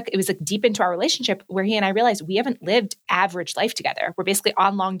 it was deep into our relationship where he and I realized we haven't lived average life together. We're basically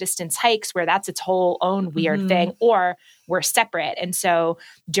on long distance hikes where that's its whole own weird thing, or we're separate. And so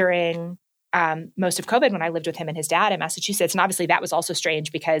during most of COVID, when I lived with him and his dad in Massachusetts, and obviously that was also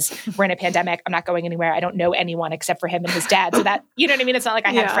strange because we're in a pandemic. I'm not going anywhere. I don't know anyone except for him and his dad. So that, you know what I mean? It's not like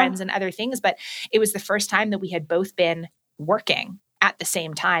I had friends and other things, but it was the first time that we had both been working at the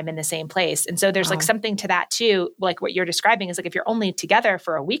same time in the same place. And so there's something to that too. Like what you're describing is if you're only together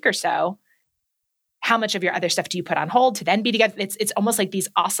for a week or so, how much of your other stuff do you put on hold to then be together? It's almost like these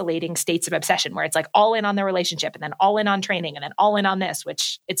oscillating states of obsession where it's all in on the relationship and then all in on training and then all in on this,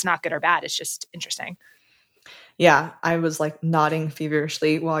 which it's not good or bad. It's just interesting. Yeah. I was nodding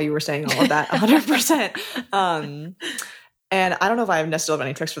feverishly while you were saying all of that 100%. And I don't know if I necessarily have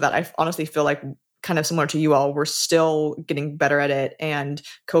any tricks for that. I honestly feel kind of similar to you all, we're still getting better at it. And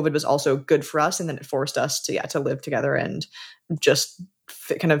COVID was also good for us. And then it forced us to live together and just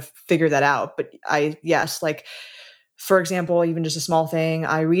kind of figure that out. But for example, even just a small thing,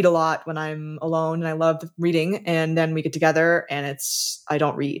 I read a lot when I'm alone and I love reading. And then we get together and I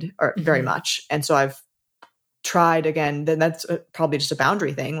don't read very much. And so I've tried again, then that's probably just a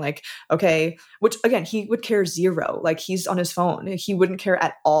boundary thing. Okay, which again, he would care zero. He's on his phone. He wouldn't care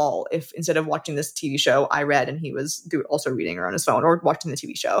at all if instead of watching this TV show, I read and he was also reading or on his phone or watching the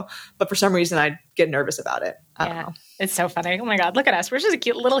TV show. But for some reason, I'd get nervous about it. I don't know. It's so funny. Oh my God, look at us. We're just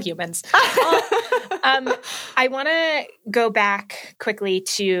cute little humans. I want to go back quickly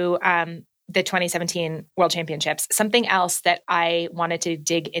to the 2017 World Championships. Something else that I wanted to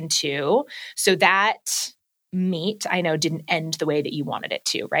dig into. So that meet, I know, didn't end the way that you wanted it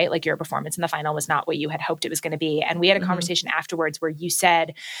to, right? Your performance in the final was not what you had hoped it was going to be. And we had a conversation afterwards where you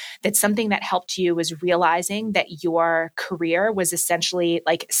said that something that helped you was realizing that your career was essentially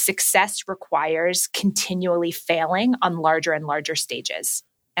success requires continually failing on larger and larger stages.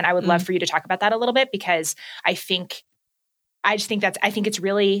 And I would love for you to talk about that a little bit, because I think it's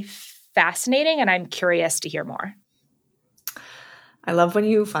really fascinating and I'm curious to hear more. I love when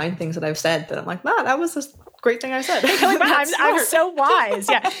you find things that I've said that I'm wow, that was a great thing I said. I'm so wise.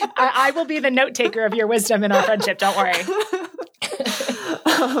 Yeah. I will be the note taker of your wisdom in our friendship. Don't worry.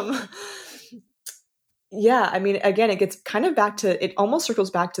 Yeah. I mean, again, it gets kind of it almost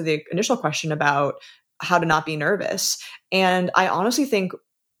circles back to the initial question about how to not be nervous. And I honestly think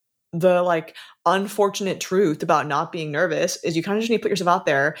the unfortunate truth about not being nervous is you kind of just need to put yourself out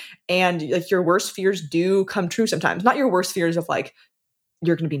there, and your worst fears do come true sometimes. Not your worst fears of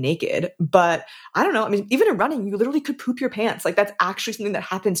you're going to be naked, but I don't know. I mean, even in running, you literally could poop your pants. That's actually something that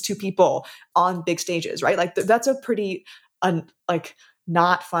happens to people on big stages, right? That's a pretty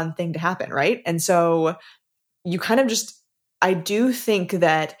not fun thing to happen, right? And so you kind of I do think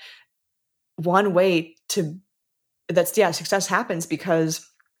that one way success happens because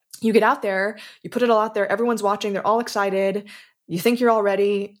you get out there, you put it all out there, everyone's watching, they're all excited, you think you're all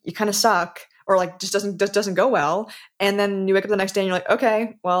ready, you kind of suck, or just doesn't go well. And then you wake up the next day and you're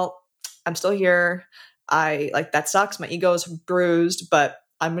okay, well, I'm still here. That sucks. My ego's bruised, but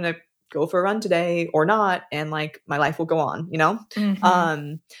I'm going to go for a run today or not. And my life will go on,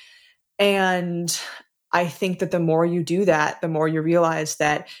 and I think that the more you do that, the more you realize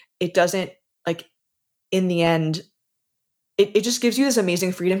that it doesn't in the end, it just gives you this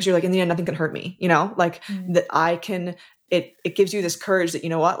amazing freedom. Cause you're in the end, nothing can hurt me, that I can, it gives you this courage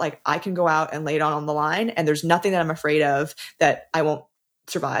that, I can go out and lay it on the line, and there's nothing that I'm afraid of that I won't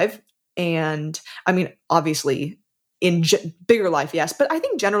survive. And I mean, obviously in bigger life, yes. But I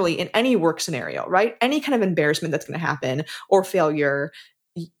think generally in any work scenario, right? Any kind of embarrassment that's going to happen or failure,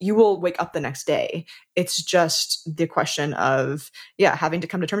 you will wake up the next day. It's just the question of, having to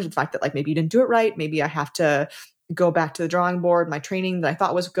come to terms with the fact that like, maybe you didn't do it right. Maybe I have to go back to the drawing board. My training that I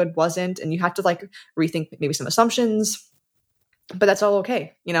thought was good wasn't. And you have to like rethink maybe some assumptions, but that's all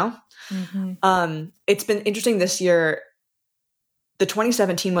okay, you know? Mm-hmm. It's been interesting this year. The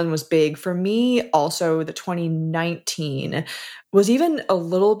 2017 one was big for me. Also, the 2019 was even a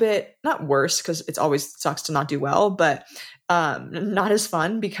little bit, not worse, because it's always sucks to not do well, but not as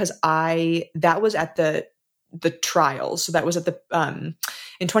fun because that was at the trials. So that was at the,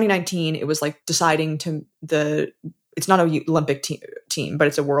 in 2019, it was like deciding it's not a Olympic team, but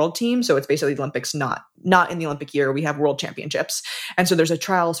it's a world team. So it's basically the Olympics, not in the Olympic year. We have world championships. And so there's a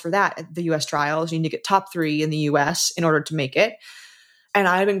trials for that at the US trials. You need to get top 3 in the US in order to make it. And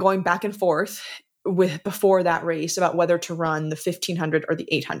I had been going back and forth before that race about whether to run the 1500 or the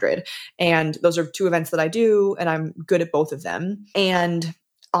 800. And those are 2 events that I do, and I'm good at both of them. And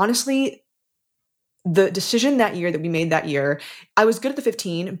honestly, the decision that year that we made that year, I was good at the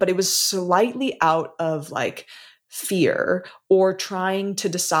 15, but it was slightly out of like fear or trying to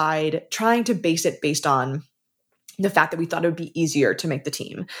base it based on the fact that we thought it would be easier to make the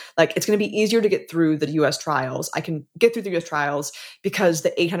team. Like, it's going to be easier to get through the US trials. I can get through the US trials because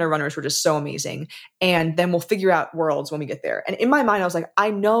the 800 runners were just so amazing. And then we'll figure out worlds when we get there. And in my mind, I was like,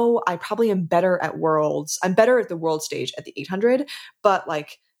 I know I probably am better at worlds. I'm better at the world stage at the 800, but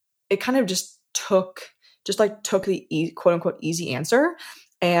like, it kind of just took the quote unquote easy answer.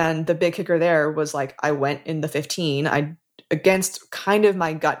 And the big kicker there was like, I went in the 15, against kind of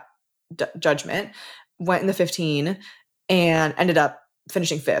my gut judgment, went in the 15 and ended up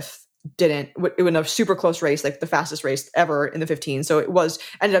finishing 5th. It was a super close race, like the fastest race ever in the 15. So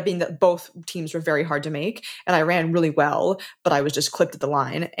ended up being that both teams were very hard to make. And I ran really well, but I was just clipped at the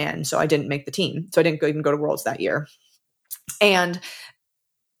line. And so I didn't make the team. So I didn't even go to Worlds that year. And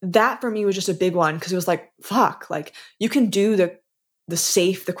that for me was just a big one because it was like, fuck, like you can do the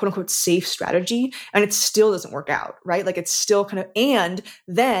quote unquote safe strategy and it still doesn't work out, right? Like it's still and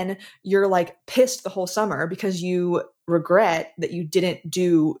then you're like pissed the whole summer because you regret that you didn't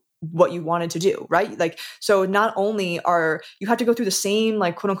do what you wanted to do, right? Like, so not only you have to go through the same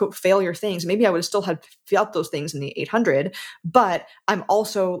like quote unquote failure things. Maybe I would have still had felt those things in the 800, but I'm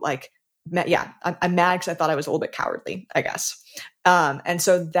also like, I'm mad because I thought I was a little bit cowardly, I guess. And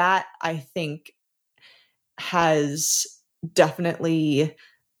so that I think has definitely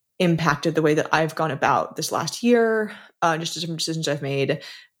impacted the way that I've gone about this last year, just different decisions I've made,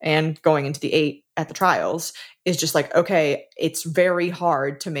 and going into the 8 at the trials is just like, okay, it's very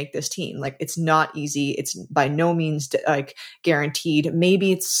hard to make this team. Like, it's not easy. It's by no means like guaranteed.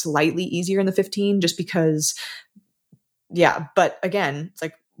 Maybe it's slightly easier in the 15 just because, but again, it's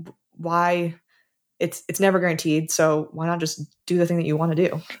like, why? It's never guaranteed. So why not just do the thing that you want to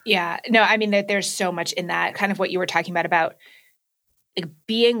do? Yeah, no, I mean, there's so much in that, kind of what you were talking about like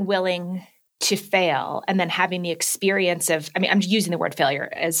being willing to fail and then having the experience of, I mean, I'm using the word failure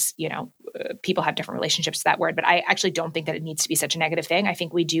as, people have different relationships to that word, but I actually don't think that it needs to be such a negative thing. I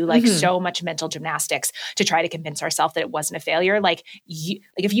think we do like so much mental gymnastics to try to convince ourselves that it wasn't a failure. Like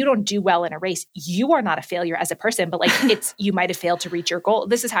if you don't do well in a race, you are not a failure as a person, but like you might've failed to reach your goal.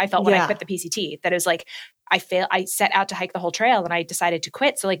 This is how I felt when I quit the PCT. That it was like, I set out to hike the whole trail and I decided to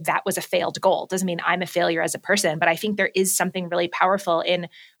quit. So like that was a failed goal. Doesn't mean I'm a failure as a person, but I think there is something really powerful in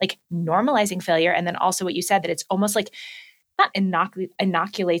like normalizing failure. And then also what you said, that it's almost like not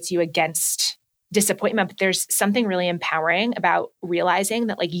inoculates you against disappointment, but there's something really empowering about realizing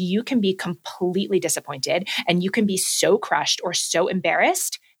that like you can be completely disappointed and you can be so crushed or so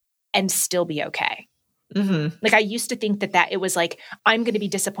embarrassed and still be okay. Mm-hmm. Like I used to think that it was like, I'm going to be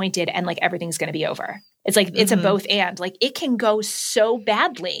disappointed and like everything's going to be over. It's like, it's a both and. Like it can go so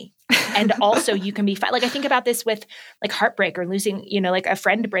badly and also you can be fine. Like I think about this with like heartbreak or losing, like a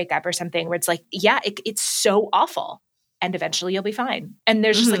friend breakup or something where it's like, it's so awful and eventually you'll be fine. And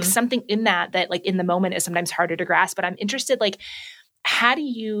there's just like something in that like in the moment is sometimes harder to grasp. But I'm interested, like, how do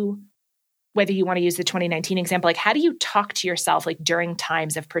you, whether you want to use the 2019 example, like how do you talk to yourself like during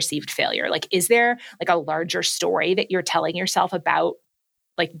times of perceived failure? Like, is there like a larger story that you're telling yourself about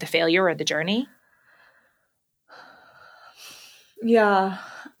like the failure or the journey? Yeah,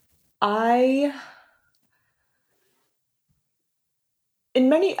 I'm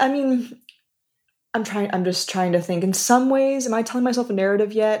just trying to think. In some ways, am I telling myself a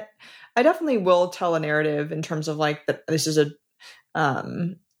narrative yet? I definitely will tell a narrative in terms of like that this is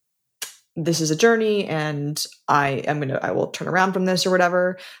a journey and I will turn around from this or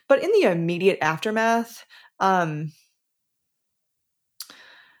whatever. But in the immediate aftermath,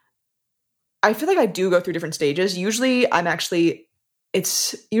 I feel like I do go through different stages. Usually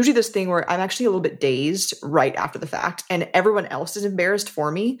it's usually this thing where I'm actually a little bit dazed right after the fact, and everyone else is embarrassed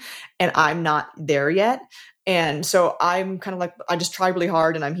for me and I'm not there yet. And so I'm kind of like, I just try really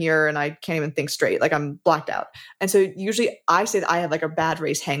hard and I'm here and I can't even think straight. Like I'm blacked out. And so usually I say that I have like a bad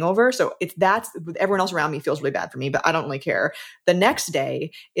race hangover. So that's everyone else around me feels really bad for me, but I don't really care. The next day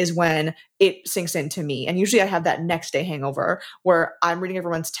is when it sinks into me. And usually I have that next day hangover where I'm reading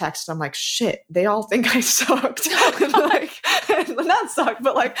everyone's text and I'm like, shit, they all think I sucked. Like, not sucked,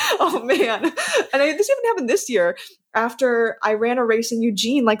 but like, oh man. And this even happened this year after I ran a race in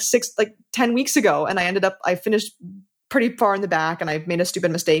Eugene like 10 weeks ago. And I finished pretty far in the back and I made a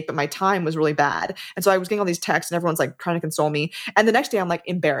stupid mistake, but my time was really bad. And so I was getting all these texts and everyone's like trying to console me. And the next day I'm like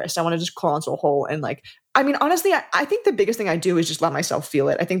embarrassed. I want to just crawl into a hole and like, I mean, honestly, I think the biggest thing I do is just let myself feel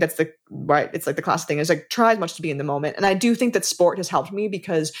it. I think that's it's like the classic thing is like try as much to be in the moment. And I do think that sport has helped me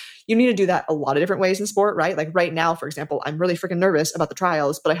because you need to do that a lot of different ways in sport, right? Like right now, for example, I'm really freaking nervous about the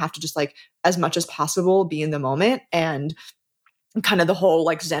trials, but I have to just like as much as possible be in the moment and kind of the whole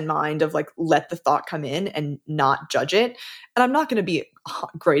like Zen mind of like let the thought come in and not judge it. And I'm not going to be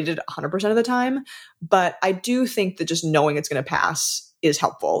graded 100% of the time, but I do think that just knowing it's going to pass is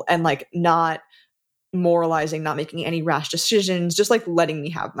helpful and like not moralizing, not making any rash decisions, just like letting me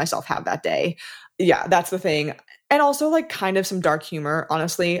have myself have that day. Yeah, that's the thing. And also like kind of some dark humor.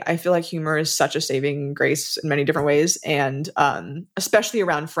 Honestly, I feel like humor is such a saving grace in many different ways. And especially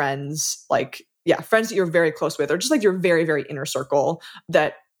around friends, like, yeah, friends that you're very close with, or just like your very, very inner circle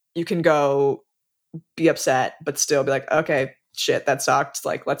that you can go be upset, but still be like, okay, shit, that sucked.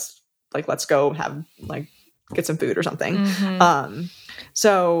 Let's go have like get some food or something. Mm-hmm.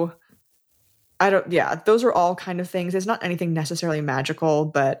 So those are all kind of things. It's not anything necessarily magical,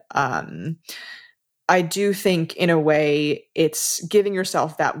 but I do think in a way it's giving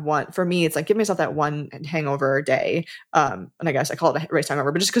yourself that one, for me, it's like giving myself that one hangover day. And I guess I call it a race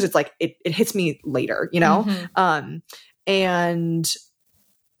hangover, but just because it's like, it hits me later, you know? Mm-hmm.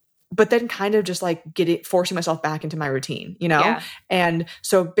 But then kind of just like forcing myself back into my routine, you know? Yeah. And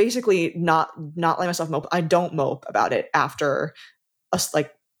so basically not letting myself mope. I don't mope about it after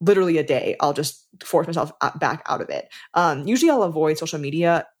literally a day. I'll just force myself back out of it. Usually I'll avoid social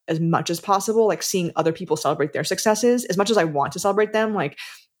media as much as possible, like seeing other people celebrate their successes as much as I want to celebrate them, like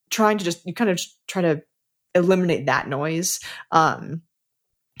trying to you kind of try to eliminate that noise. And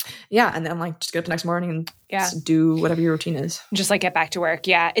then like just get up the next morning and just do whatever your routine is. Just like get back to work.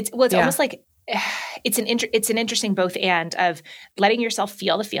 Yeah. It's almost like it's an interesting both and of letting yourself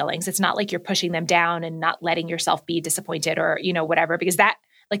feel the feelings. It's not like you're pushing them down and not letting yourself be disappointed or, you know, whatever, because that,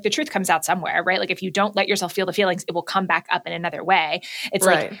 like the truth comes out somewhere, right? Like if you don't let yourself feel the feelings, it will come back up in another way. It's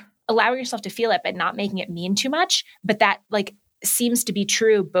right. Like allowing yourself to feel it, but not making it mean too much. But that like seems to be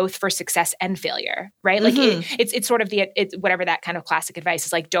true both for success and failure, right? Like it's sort of whatever that kind of classic advice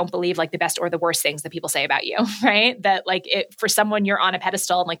is like, don't believe like the best or the worst things that people say about you, right? That like for someone you're on a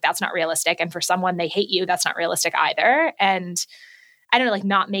pedestal and like, that's not realistic. And for someone they hate you, that's not realistic either. And I don't know, like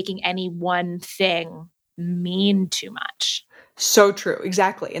not making any one thing mean too much. So true.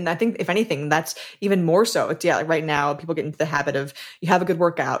 Exactly. And I think if anything, that's even more so. It's, like right now people get into the habit of you have a good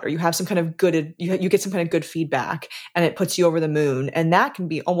workout or you have some kind of good, you get some kind of good feedback and it puts you over the moon. And that can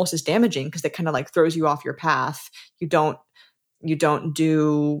be almost as damaging because it kind of like throws you off your path. You don't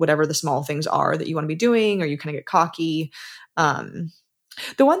do whatever the small things are that you want to be doing, or you kind of get cocky.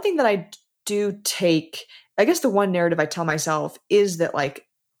 The one thing that I do take, I guess the one narrative I tell myself is that like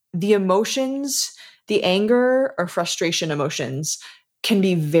the emotions, the anger or frustration emotions can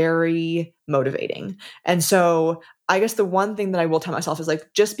be very motivating. And so I guess the one thing that I will tell myself is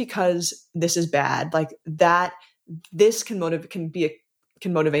like, just because this is bad, like that, this can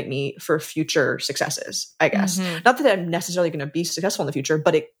motivate me for future successes, I guess. Mm-hmm. Not that I'm necessarily going to be successful in the future,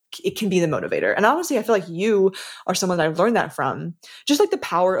 but it can be the motivator. And honestly, I feel like you are someone that I've learned that from. Just like the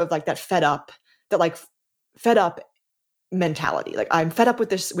power of like that fed up mentality. Like I'm fed up with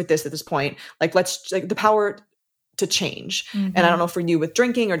this at this point. Like let's like the power to change. Mm-hmm. And I don't know for you with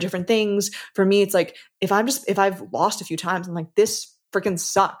drinking or different things. For me, it's like if I've lost a few times, I'm like, this freaking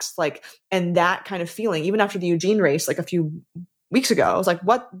sucks. Like, and that kind of feeling, even after the Eugene race, like a few weeks ago, I was like,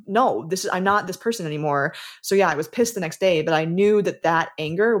 what? No, I'm not this person anymore. So yeah, I was pissed the next day, but I knew that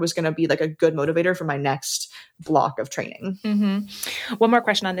anger was going to be like a good motivator for my next block of training. Mm-hmm. One more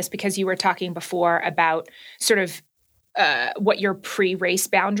question on this, because you were talking before about sort of what your pre-race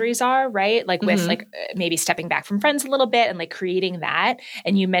boundaries are, right? Like with like maybe stepping back from friends a little bit and like creating that.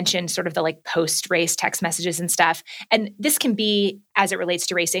 And you mentioned sort of the like post-race text messages and stuff. And this can be as it relates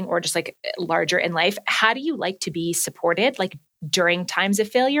to racing or just like larger in life. How do you like to be supported? Like, during times of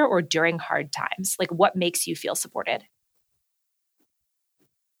failure or during hard times? Like, what makes you feel supported?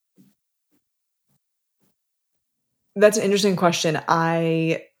 That's an interesting question.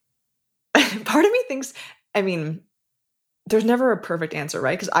 Part of me thinks, I mean, there's never a perfect answer,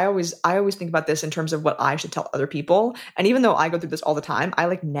 right? Because I always think about this in terms of what I should tell other people. And even though I go through this all the time, I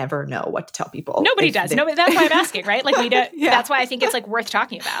like never know what to tell people. Nobody does. Nobody. That's why I'm asking, right? Like we don't. Yeah. That's why I think it's like worth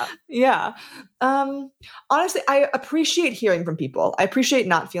talking about. Yeah. Honestly, I appreciate hearing from people. I appreciate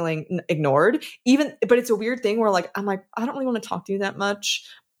not feeling ignored. But it's a weird thing where like I'm like, I don't really want to talk to you that much,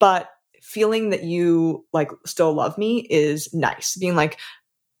 but feeling that you like still love me is nice. Being like,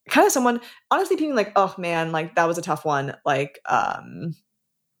 kind of someone honestly being like, oh man, like that was a tough one. Like, I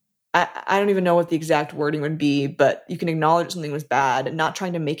don't even know what the exact wording would be, but you can acknowledge something was bad, not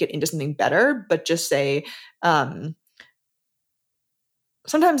trying to make it into something better, but just say, sometimes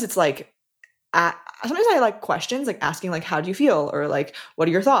it's like, sometimes I like questions, like asking like, how do you feel? Or like, what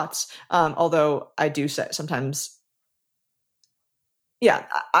are your thoughts? Although I do say sometimes, yeah,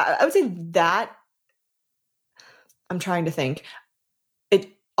 I would say that I'm trying to think.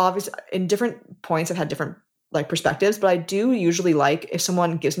 Obviously in different points I've had different like perspectives, but I do usually like if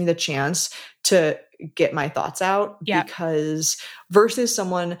someone gives me the chance to get my thoughts out, because versus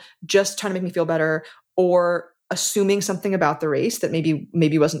someone just trying to make me feel better or assuming something about the race that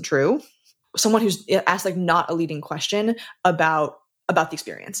maybe wasn't true. Someone who's asked like not a leading question about the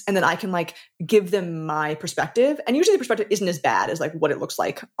experience, and then I can like give them my perspective, and usually the perspective isn't as bad as like what it looks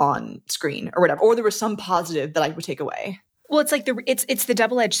like on screen or whatever, or there was some positive that I would take away. Well, it's like it's the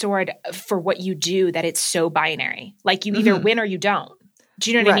double-edged sword for what you do, that it's so binary. Like you either win or you don't. Do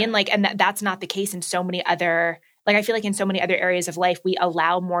you know what I mean? Like, and that's not the case in so many other, like I feel like in so many other areas of life, we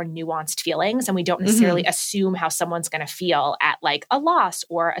allow more nuanced feelings and we don't necessarily assume how someone's going to feel at like a loss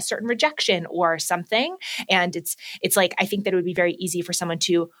or a certain rejection or something. And it's like, I think that it would be very easy for someone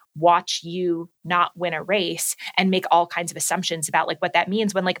to watch you not win a race and make all kinds of assumptions about like what that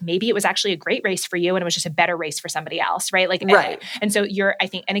means, when like maybe it was actually a great race for you and it was just a better race for somebody else, right? Like, right. And so I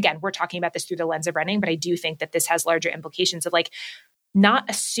think, and again, we're talking about this through the lens of running, but I do think that this has larger implications of like not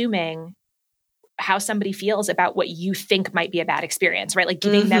assuming how somebody feels about what you think might be a bad experience, right? Like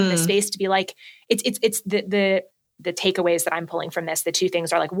giving them the space to be like, it's the takeaways that I'm pulling from this. The two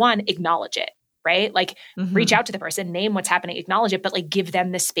things are like, one, acknowledge it, right? Like reach out to the person, name what's happening, acknowledge it, but like give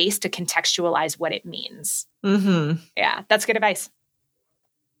them the space to contextualize what it means. Yeah, that's good advice.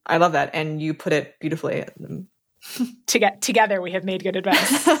 I love that. And you put it beautifully. Together we have made good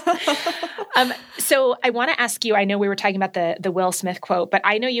advice. So I want to ask you, I know we were talking about the Will Smith quote, but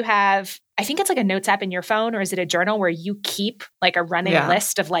I know you have, I think it's like a notes app in your phone, or is it a journal where you keep like a running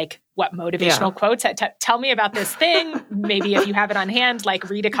list of like what motivational quotes? Tell me about this thing. Maybe if you have it on hand, like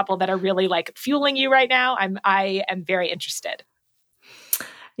read a couple that are really like fueling you right now. I am very interested.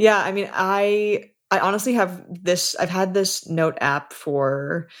 Yeah. I mean, I honestly have this, I've had this note app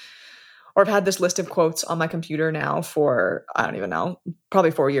I've had this list of quotes on my computer now for, I don't even know,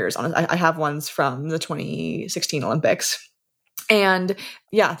 probably 4 years. I have ones from the 2016 Olympics. And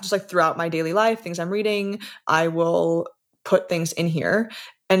yeah, just like throughout my daily life, things I'm reading, I will put things in here.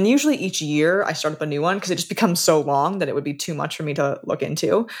 And usually each year I start up a new one because it just becomes so long that it would be too much for me to look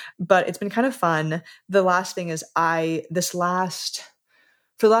into. But it's been kind of fun. The last thing is for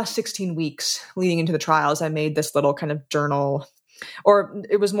the last 16 weeks leading into the trials, I made this little kind of journal, or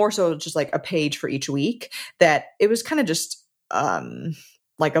it was more so just like a page for each week, that it was kind of just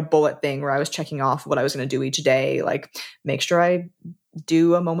like a bullet thing where I was checking off what I was going to do each day, like make sure I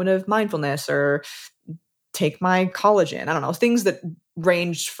do a moment of mindfulness or take my collagen. I don't know, things that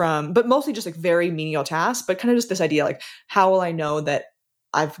ranged from, but mostly just like very menial tasks, but kind of just this idea, like how will I know that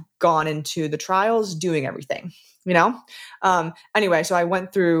I've gone into the trials doing everything, you know? Anyway, so I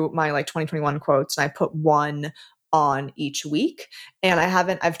went through my like 2021 quotes and I put one on each week, and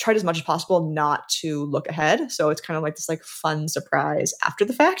I've tried as much as possible not to look ahead. So it's kind of like this like fun surprise after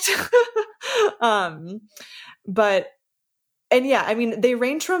the fact. And yeah, I mean, they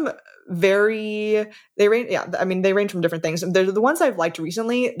range from different things. They're the ones I've liked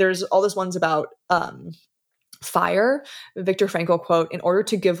recently. There's all these ones about, fire, Viktor Frankl quote, "In order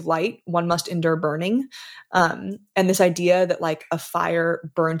to give light, one must endure burning." And this idea that like a fire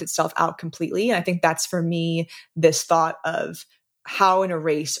burns itself out completely. And I think that's for me, this thought of how in a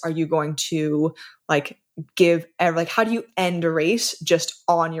race are you going to like how do you end a race just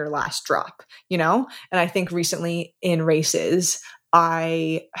on your last drop, you know? And I think recently in races,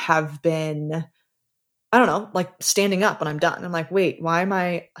 I have been, I don't know, like standing up when I'm done. I'm like, wait, why am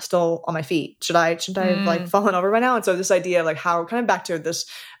I still on my feet? Shouldn't I have like fallen over by now? And so this idea of like how, kind of back to this,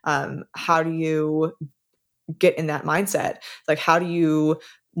 how do you get in that mindset? Like, how do you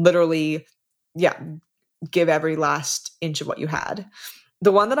literally, give every last inch of what you had?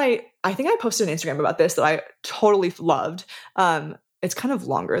 The one that I think I posted on Instagram about this that I totally loved. It's kind of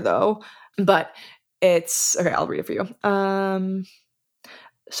longer though, but it's okay. I'll read it for you.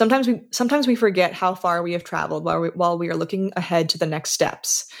 Sometimes we forget how far we have traveled while we are looking ahead to the next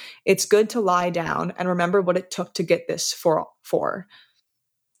steps. It's good to lie down and remember what it took to get this for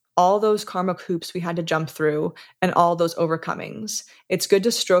all those karmic hoops we had to jump through and all those overcomings. It's good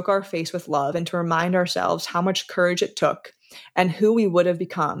to stroke our face with love and to remind ourselves how much courage it took and who we would have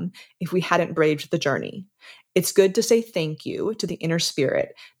become if we hadn't braved the journey. It's good to say thank you to the inner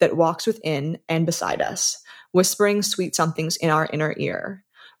spirit that walks within and beside us, whispering sweet somethings in our inner ear,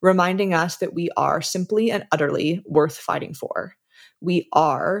 reminding us that we are simply and utterly worth fighting for. We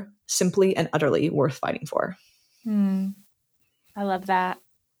are simply and utterly worth fighting for. I love that.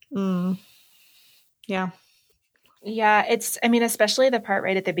 Yeah. Yeah. Especially the part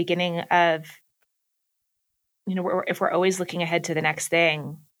right at the beginning of, if we're always looking ahead to the next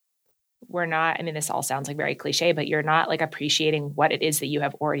thing, we're not, this all sounds like very cliche, but you're not like appreciating what it is that you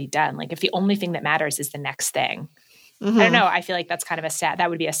have already done. Like if the only thing that matters is the next thing, I don't know. I feel like that's kind of that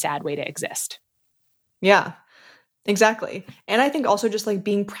would be a sad way to exist. Yeah, exactly. And I think also just like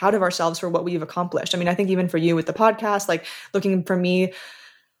being proud of ourselves for what we've accomplished. I think even for you with the podcast, like looking for me,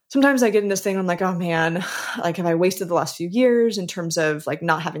 sometimes I get in this thing, I'm like, oh man, like have I wasted the last few years in terms of like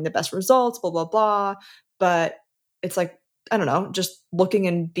not having the best results, blah, blah, blah. But it's like, I don't know, just looking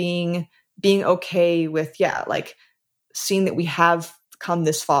and being okay with, like seeing that we have come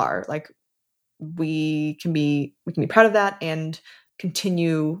this far. Like we can be proud of that and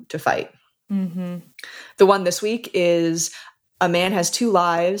continue to fight. The one this week is a man has 2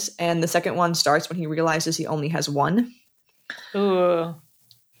 lives and the second one starts when he realizes he only has one. Ooh.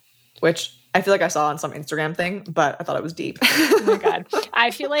 Which I feel like I saw on some Instagram thing, but I thought it was deep. Oh my God.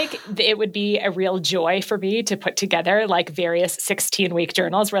 I feel like it would be a real joy for me to put together like various 16-week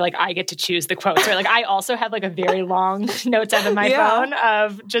journals where like I get to choose the quotes. Or like I also have like a very long notes app on my phone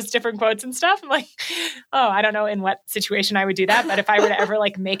of just different quotes and stuff. I'm like, oh, I don't know in what situation I would do that. But if I were to ever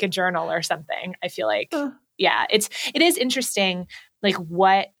like make a journal or something, I feel like, it is interesting like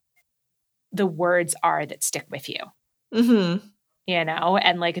what the words are that stick with you.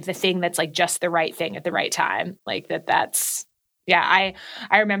 And like the thing that's like just the right thing at the right time, like that's, I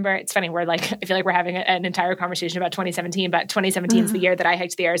remember it's funny. We're like, I feel like we're having an entire conversation about 2017, but 2017 is the year that I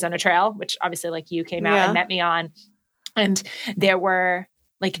hiked the Arizona Trail, which obviously like you came out and met me on. And there were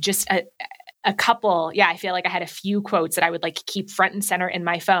like just a couple, I feel like I had a few quotes that I would like keep front and center in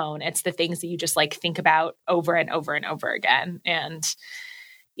my phone. It's the things that you just like think about over and over and over again. And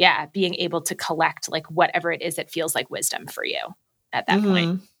being able to collect like whatever it is that feels like wisdom for you at that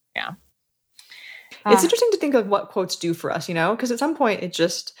point. Yeah. It's interesting to think of what quotes do for us, because at some point it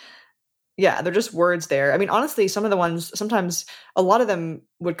just, they're just words there. Honestly, some of the ones, sometimes a lot of them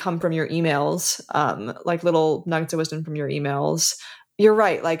would come from your emails, like little nuggets of wisdom from your emails. You're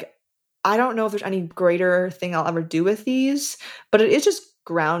right. Like, I don't know if there's any greater thing I'll ever do with these, but it is just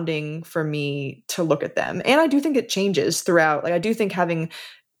grounding for me to look at them. And I do think it changes throughout. Like, I do think having,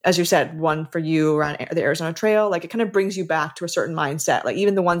 as you said, one for you around the Arizona Trail, like it kind of brings you back to a certain mindset. Like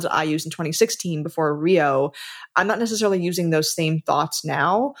even the ones that I used in 2016 before Rio, I'm not necessarily using those same thoughts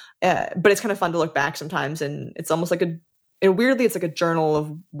now, but it's kind of fun to look back sometimes. And it's almost like weirdly, it's like a journal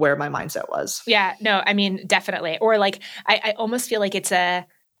of where my mindset was. Yeah, no, definitely. Or like, I almost feel like it's a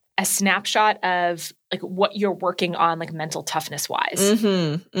snapshot of like what you're working on, like mental toughness wise,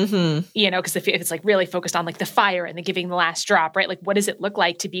 because if it's like really focused on like the fire and the giving the last drop, right? Like, what does it look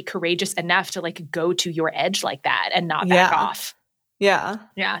like to be courageous enough to like go to your edge like that and not back off? Yeah.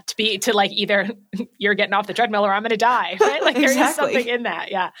 Yeah. To like, either you're getting off the treadmill or I'm going to die, right? Like there is something in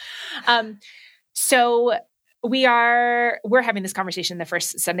that. Yeah. So we're having this conversation the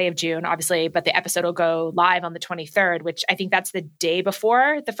first Sunday of June, obviously, but the episode will go live on the 23rd, which I think that's the day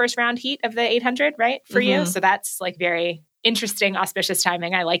before the first round heat of the 800, right? For you. So that's like very interesting, auspicious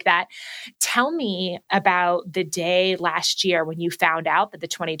timing. I like that. Tell me about the day last year when you found out that the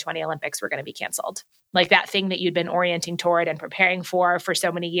 2020 Olympics were going to be canceled. Like that thing that you'd been orienting toward and preparing for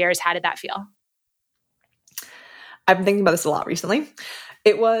so many years. How did that feel? I've been thinking about this a lot recently.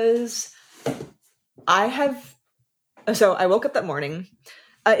 So I woke up that morning.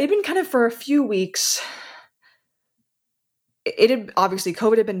 It'd been kind of for a few weeks. It had obviously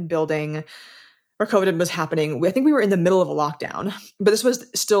COVID had been building, or COVID was happening. I think we were in the middle of a lockdown, but this was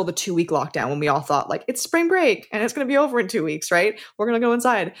still the 2-week lockdown when we all thought like it's spring break and it's going to be over in 2 weeks, right? We're going to go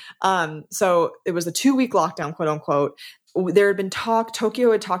inside. So it was the 2-week lockdown, quote unquote. there had been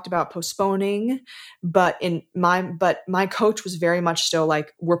Tokyo had talked about postponing, but my coach was very much still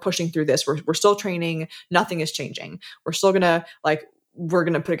like, we're pushing through this. We're still training. Nothing is changing. We're still gonna we're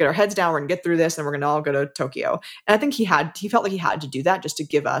gonna get our heads down. We're gonna get through this, and we're gonna all go to Tokyo. And I think he felt like he had to do that just to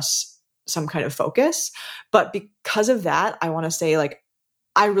give us some kind of focus. But because of that, I want to say like,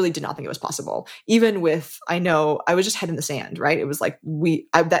 I really did not think it was possible. Even with, I know I was just head in the sand, right? It was like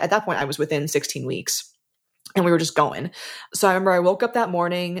at that point I was within 16 weeks. And we were just going. So I remember I woke up that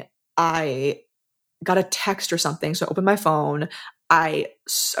morning, I got a text or something. So I opened my phone. I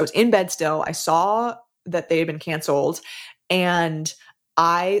was in bed still. I saw that they had been canceled. And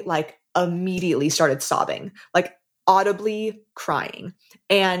I like immediately started sobbing, like audibly crying.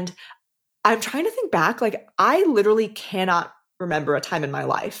 And I'm trying to think back, like I literally cannot remember a time in my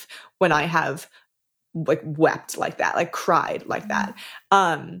life when I have like wept like that, like cried like that.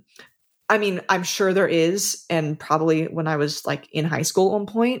 I mean, I'm sure there is, and probably when I was like in high school at one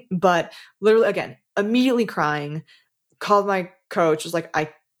point, but literally, again, immediately crying, called my coach, was like, I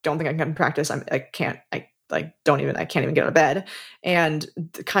don't think I can practice. I can't even get out of bed, and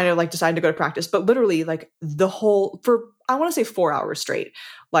kind of like decided to go to practice. But literally like I want to say 4 hours straight.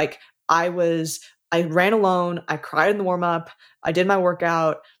 Like I ran alone. I cried in the warm up. I did my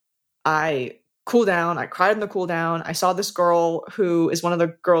workout. I cool down. I cried in the cool down. I saw this girl who is one of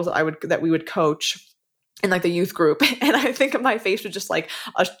the girls that we would coach in like the youth group. And I think my face was just like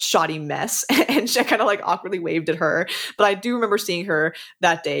a shoddy mess. And she kind of like awkwardly waved at her. But I do remember seeing her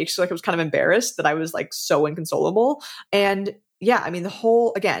that day. She like was kind of embarrassed that I was like so inconsolable. And yeah, I mean,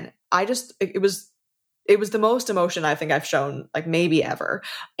 it was the most emotion I think I've shown like maybe ever.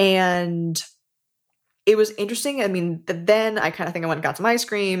 And it was interesting. I mean, then I kind of think I went and got some ice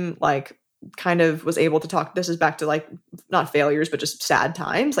cream, like kind of was able to talk. This is back to like not failures, but just sad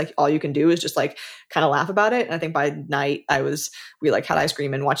times. Like all you can do is just like kind of laugh about it. And I think by night we like had ice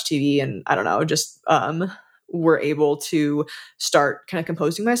cream and watched TV, and I don't know, just were able to start kind of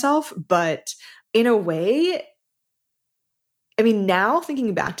composing myself. But in a way, I mean, now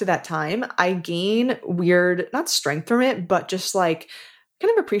thinking back to that time, I gain weird, not strength from it, but just like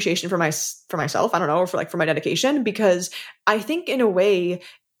kind of appreciation for myself. I don't know, or for my dedication, because I think in a way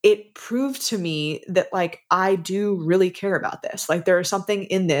it proved to me that like I do really care about this. Like there is something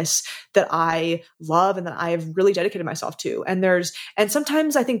in this that I love and that I have really dedicated myself to. And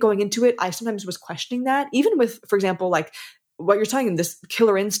sometimes I think going into it, I sometimes was questioning that, even with, for example, like what you're talking, this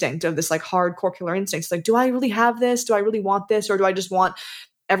killer instinct of this like hardcore killer instinct. It's like, do I really have this? Do I really want this? Or do I just want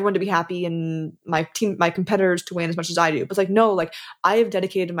everyone to be happy and my competitors to win as much as I do? But it's like, no, like I have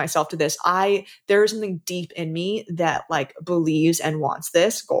dedicated myself to this. There is something deep in me that like believes and wants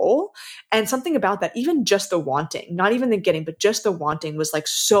this goal. And something about that, even just the wanting, not even the getting, but just the wanting was like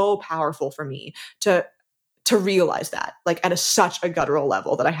so powerful for me to realize that like at such a guttural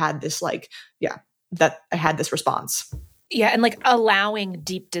level that I had this that I had this response. Yeah. And like allowing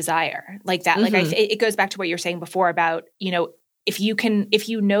deep desire like that. Mm-hmm. Like it goes back to what you were saying before about, if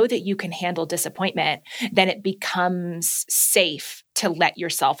you know that you can handle disappointment, then it becomes safe to let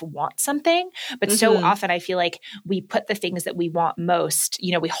yourself want something. But so often I feel like we put the things that we want most,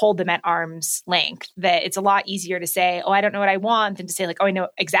 we hold them at arm's length, that it's a lot easier to say, oh, I don't know what I want, than to say like, oh, I know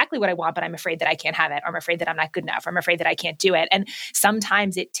exactly what I want, but I'm afraid that I can't have it. Or I'm afraid that I'm not good enough. Or I'm afraid that I can't do it. And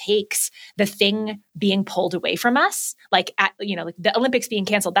sometimes it takes the thing being pulled away from us, like like the Olympics being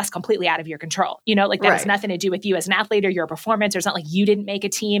canceled, that's completely out of your control. Like that has nothing to do with you as an athlete or your performance. Or it's not like you didn't make a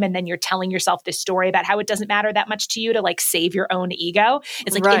team and then you're telling yourself this story about how it doesn't matter that much to you to like save your own ego.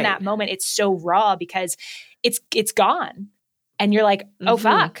 It's like in that moment, it's so raw because it's gone. And you're like, oh,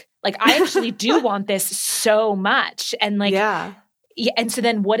 fuck. Like I actually do want this so much. And like, yeah. And so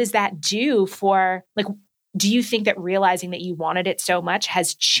then what does that do for like, do you think that realizing that you wanted it so much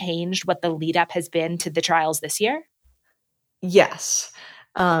has changed what the lead up has been to the trials this year? Yes.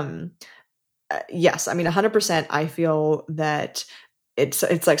 Yes. I mean, 100%. I feel that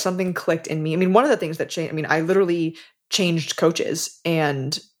it's like something clicked in me. I mean, one of the things that changed, I mean, I literally changed coaches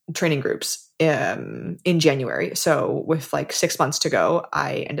and training groups in January. So with like 6 months to go,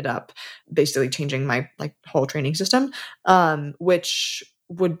 I ended up basically changing my like whole training system, which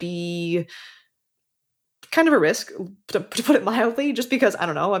would be kind of a risk to put it mildly, just because I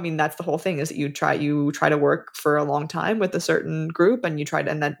don't know. I mean, that's the whole thing, is that you try to work for a long time with a certain group, and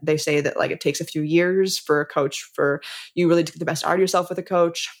and then they say that like it takes a few years for a coach, for you really to get the best out of yourself with a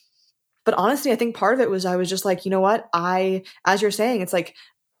coach. But honestly, I think part of it was I was just like, you know what? As you're saying, it's like,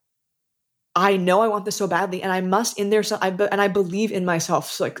 I know I want this so badly, and I must in there. And I believe in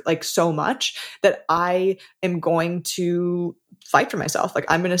myself like so much that I am going to fight for myself. Like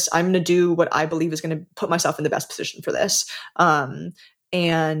I'm going to do what I believe is going to put myself in the best position for this.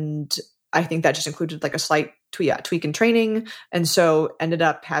 And I think that just included like a slight tweak in training. And so ended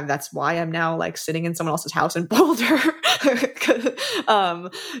up that's why I'm now like sitting in someone else's house in Boulder.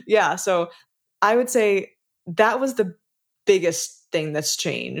 So I would say that was the biggest thing that's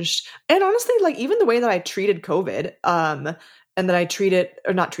changed. And honestly, like even the way that I treated COVID, and that I treated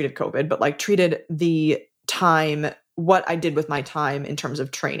the time, what I did with my time in terms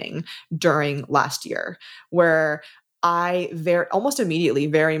of training during last year, where I almost immediately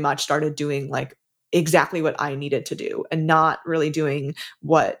very much started doing like exactly what I needed to do and not really doing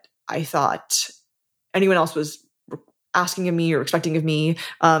what I thought anyone else was asking of me or expecting of me.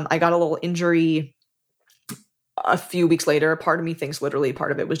 I got a little injury a few weeks later. Part of me thinks literally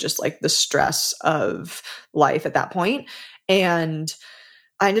part of it was just like the stress of life at that point. And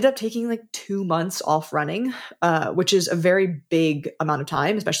I ended up taking like 2 months off running, which is a very big amount of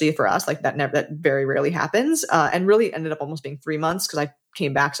time, especially for us. Like that very rarely happens, and really ended up almost being 3 months because I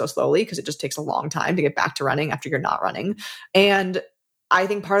came back so slowly because it just takes a long time to get back to running after you're not running. And I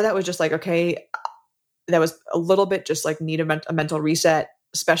think part of that was just like, okay, that was a little bit just like need a mental reset,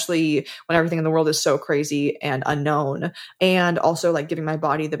 especially when everything in the world is so crazy and unknown, and also like giving my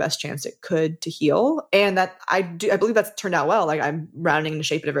body the best chance it could to heal. And that I believe that's turned out well. Like I'm rounding into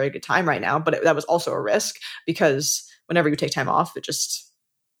shape at a very good time right now, but that was also a risk because whenever you take time off, it just,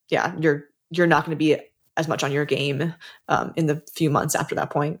 you're not going to be as much on your game in the few months after that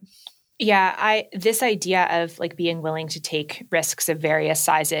point. Yeah, this idea of like being willing to take risks of various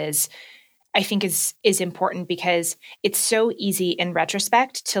sizes, I think is important because it's so easy in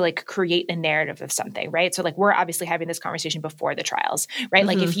retrospect to like create a narrative of something, right? So like we're obviously having this conversation before the trials, right?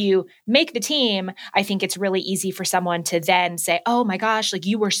 Like if you make the team, I think it's really easy for someone to then say, oh my gosh, like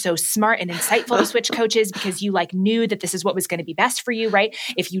you were so smart and insightful to switch coaches because you like knew that this is what was going to be best for you, right?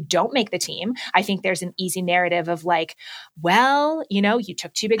 If you don't make the team, I think there's an easy narrative of like, well, you know, you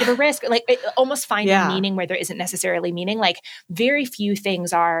took too big of a risk, like almost finding meaning where there isn't necessarily meaning. Like very few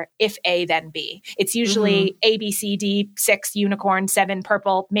things are if A, then B. It's usually A, B, C, D, 6, unicorn, 7,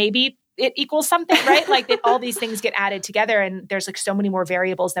 purple, maybe it equals something, right? Like all these things get added together and there's like so many more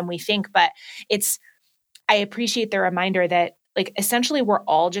variables than we think. But I appreciate the reminder that like essentially we're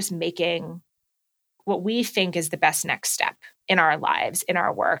all just making what we think is the best next step in our lives, in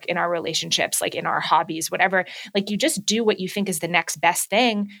our work, in our relationships, like in our hobbies, whatever. Like you just do what you think is the next best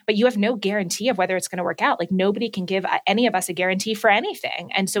thing, but you have no guarantee of whether it's going to work out. Like nobody can give any of us a guarantee for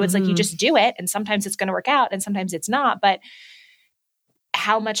anything. And so it's like you just do it and sometimes it's going to work out and sometimes it's not. But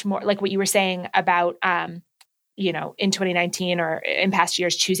how much more, like what you were saying about, you know, in 2019 or in past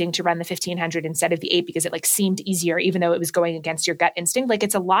years, choosing to run the 1500 instead of the 8 because it like seemed easier, even though it was going against your gut instinct. Like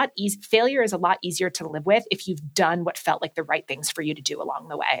it's a lot failure is a lot easier to live with if you've done what felt like the right things for you to do along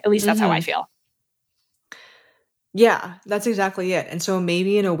the way. At least that's how I feel. Yeah, that's exactly it. And so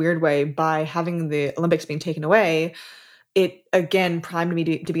maybe in a weird way, by having the Olympics being taken away, it again primed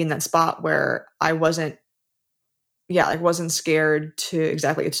me to be in that spot where I wasn't scared to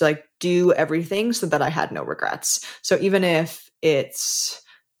like do everything so that I had no regrets. So even if it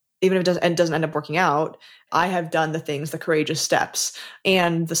doesn't end up working out, I have done the things, the courageous steps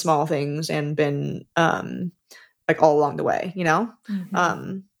and the small things and been like all along the way, you know?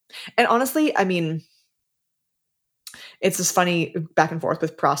 And honestly, I mean, it's this funny back and forth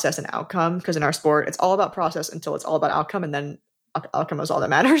with process and outcome because in our sport, it's all about process until it's all about outcome. And then outcome is all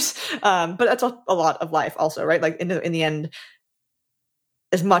that matters. But that's a lot of life also, right? Like in the end,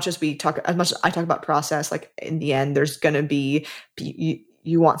 as much as I talk about process, like in the end, there's going to be,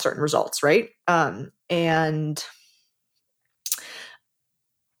 you want certain results, right? And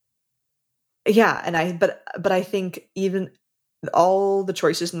I think even all the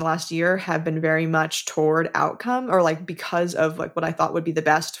choices in the last year have been very much toward outcome or like because of like what I thought would be the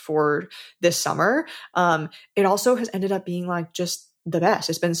best for this summer. It also has ended up being like just the best.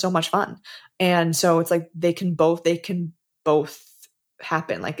 It's been so much fun. And so it's like they can both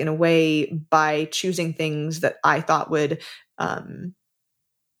happen like in a way by choosing things that I thought would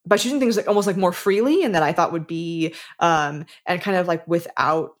by choosing things like almost like more freely and that I thought would be and kind of like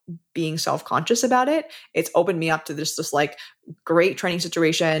without being self-conscious about it, it's opened me up to this like great training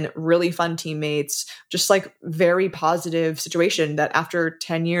situation, really fun teammates, just like very positive situation that after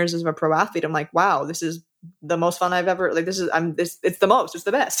 10 years as a pro athlete, I'm like, wow, this is the most fun I've ever, like, it's the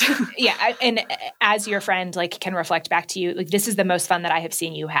best. Yeah. And as your friend, like can reflect back to you, like this is the most fun that I have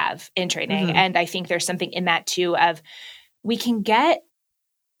seen you have in training. And I think there's something in that too of we can get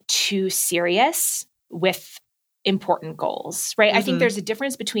too serious with important goals, right? I think there's a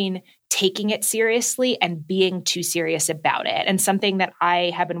difference between taking it seriously and being too serious about it. And something that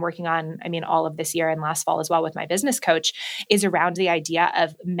I have been working on, I mean, all of this year and last fall as well with my business coach, is around the idea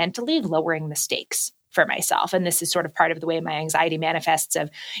of mentally lowering the stakes for myself. And this is sort of part of the way my anxiety manifests of,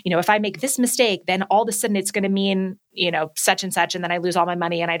 if I make this mistake, then all of a sudden it's going to mean, such and such, and then I lose all my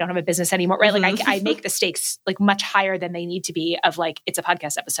money and I don't have a business anymore, right? Like I make the stakes like much higher than they need to be of like, it's a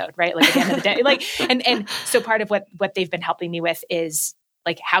podcast episode, right? Like at the end of the day, like, and so part of what they've been helping me with is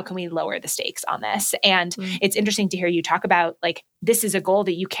like, how can we lower the stakes on this? And it's interesting to hear you talk about like, this is a goal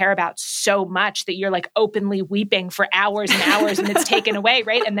that you care about so much that you're like openly weeping for hours and hours and it's taken away,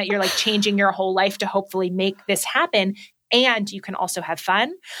 right? And that you're like changing your whole life to hopefully make this happen. And you can also have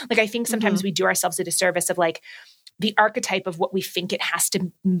fun. Like, I think sometimes we do ourselves a disservice of like the archetype of what we think it has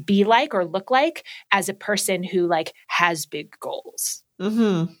to be like or look like as a person who like has big goals.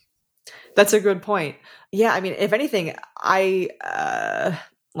 That's a good point. Yeah. I mean, if anything,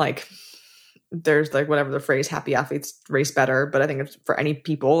 there's like whatever the phrase, happy athletes race better, but I think it's for any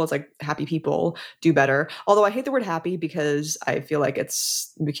people, it's like happy people do better. Although I hate the word happy because I feel like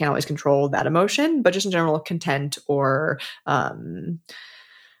we can't always control that emotion, but just in general, content or,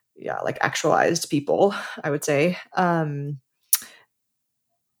 like actualized people, I would say.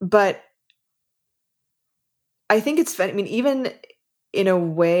 But I think it's, even in a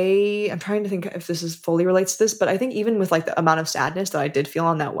way, I'm trying to think if this is fully relates to this, but I think even with like the amount of sadness that I did feel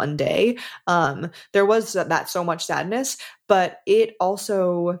on that one day, there was that so much sadness, but it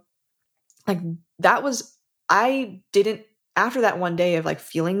also like after that one day of like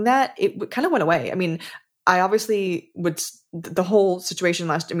feeling that, it kind of went away. I mean, I obviously the whole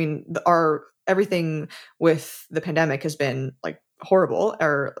situation everything with the pandemic has been like horrible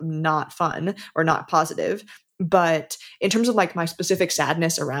or not fun or not positive. But in terms of like my specific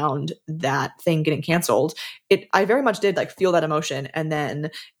sadness around that thing getting canceled, I very much did like feel that emotion. And then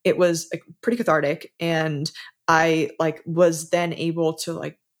it was like pretty cathartic. And I like was then able to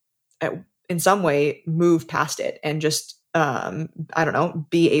like in some way move past it and just,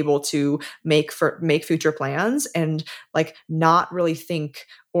 be able to make future plans and like not really think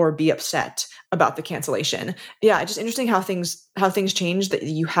or be upset about the cancellation. Yeah. It's just interesting how things change that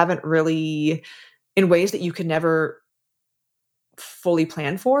you haven't really, in ways that you could never fully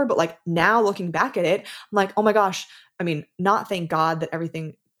plan for. But like now looking back at it, I'm like, oh my gosh, I mean, not thank God that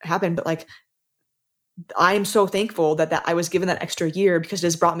everything happened, but like, I am so thankful that I was given that extra year because it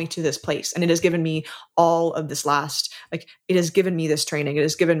has brought me to this place and it has given me all of this it has given me this training. It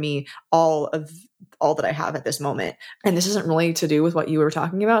has given me all that I have at this moment. And this isn't really to do with what you were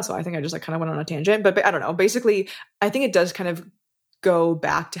talking about. So I think I just like kind of went on a tangent, but I don't know. Basically, I think it does kind of go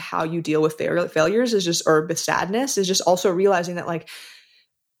back to how you deal with failures or with sadness is just also realizing that like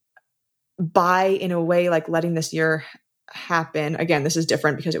by in a way like letting this year happen again, this is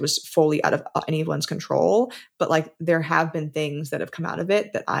different because it was fully out of anyone's control, but like there have been things that have come out of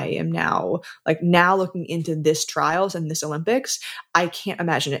it that I am now looking into this trials and this Olympics, I can't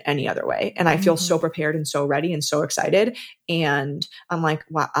imagine it any other way. And I feel so prepared and so ready and so excited. And I'm like,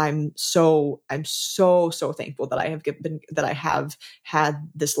 wow, I'm so thankful that I have had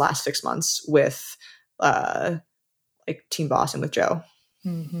this last 6 months with like Team Boss and with Joe.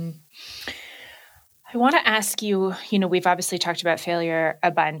 I want to ask you, we've obviously talked about failure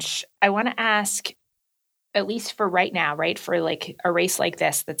a bunch. I want to ask, at least for right now, right, for like a race like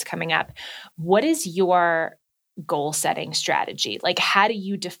this that's coming up, what is your goal setting strategy? Like, how do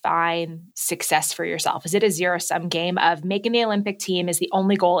you define success for yourself? Is it a zero-sum game of making the Olympic team is the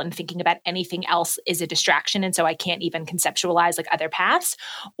only goal and thinking about anything else is a distraction, and so I can't even conceptualize like other paths?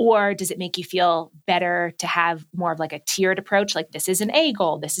 Or does it make you feel better to have more of like a tiered approach? Like, this is an A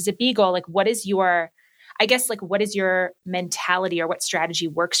goal, this is a B goal. Like, what is your mentality or what strategy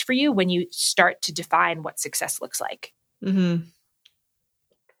works for you when you start to define what success looks like?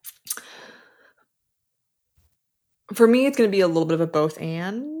 For me, it's going to be a little bit of a both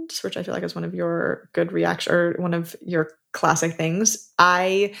and, which I feel like is one of your good reaction or one of your classic things.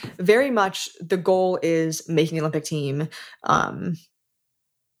 I very much, the goal is making the Olympic team. So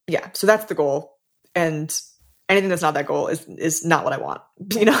that's the goal. And anything that's not that goal is not what I want,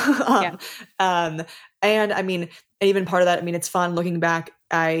 and I mean, even part of that, I mean, it's fun looking back.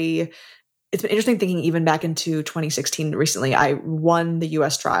 It's been interesting thinking even back into 2016 recently. I won the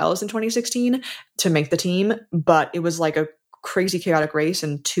US trials in 2016 to make the team, but it was like a crazy chaotic race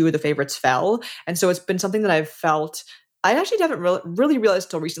and two of the favorites fell. And so it's been something that I've felt, I actually haven't really realized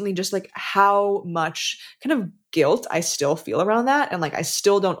until recently, just like how much kind of guilt I still feel around that. And like, I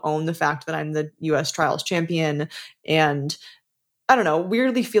still don't own the fact that I'm the US trials champion. And I don't know,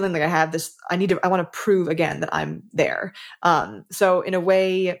 weirdly feeling like I have this, I want to prove again that I'm there. So in a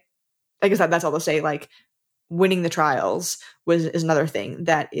way, I guess that's all to say, like winning the trials is another thing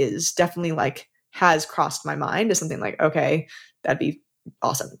that is definitely like has crossed my mind as something like, okay, that'd be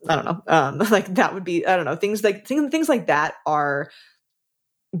awesome. I don't know. Like that would be, I don't know, things like that are,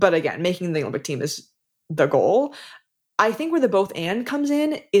 but again, making the Olympic team is the goal. I think where the both and comes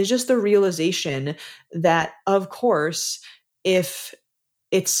in is just the realization that, of course, if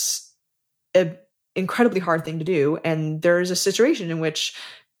it's an incredibly hard thing to do, and there's a situation in which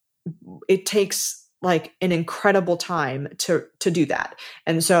it takes like an incredible time to do that.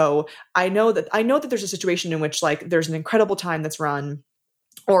 And so I know that there's a situation in which like there's an incredible time that's run,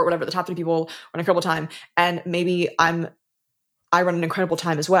 or whatever, the top 3 people run an incredible time, and maybe I run an incredible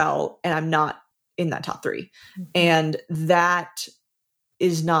time as well, and I'm not in that top 3. Mm-hmm. And that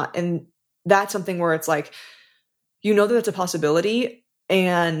is not, and that's something where it's like, that that's a possibility.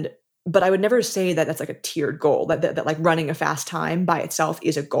 But I would never say that that's like a tiered goal, that like running a fast time by itself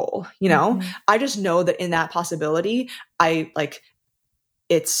is a goal, Mm-hmm. I just know that in that possibility, it's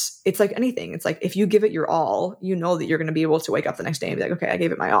like anything. It's like, if you give it your all, that you're going to be able to wake up the next day and be like, okay, I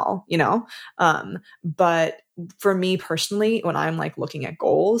gave it my all, but for me personally, when I'm like looking at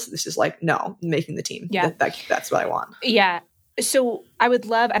goals, this is like, no, making the team. Yeah. That's what I want. Yeah. So I would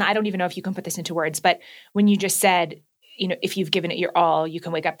love, and I don't even know if you can put this into words, but when you just said, if you've given it your all, you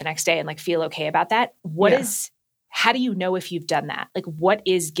can wake up the next day and like feel okay about that. How do you know if you've done that? Like, what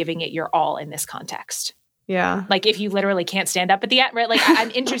is giving it your all in this context? Yeah. Like if you literally can't stand up at the end, right? Like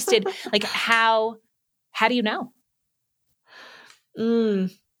I'm interested, like how do you know?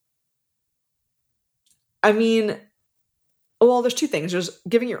 I mean, well, there's 2 things. There's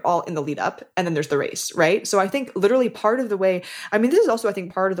giving your all in the lead up, and then there's the race, right? So I think literally part of the way, this is also, I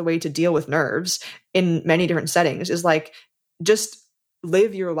think, part of the way to deal with nerves in many different settings is like, just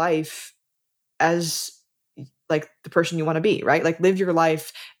live your life as like the person you want to be, right? Like live your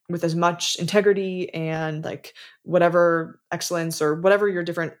life with as much integrity and like whatever excellence or whatever your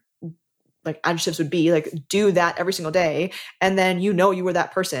different like adjectives would be, like do that every single day. And then you were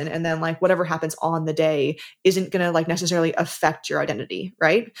that person. And then like whatever happens on the day isn't going to like necessarily affect your identity.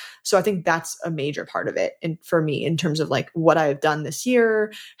 Right. So I think that's a major part of it. And for me, in terms of like what I've done this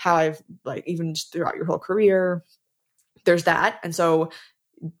year, how I've like, even just throughout your whole career, there's that. And so,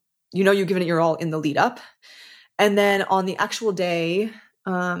 you've given it your all in the lead up. And then on the actual day,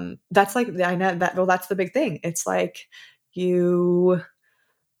 that's like, I know that, well, that's the big thing. It's like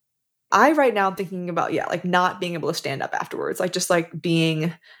I right now I'm thinking about, like not being able to stand up afterwards, like just like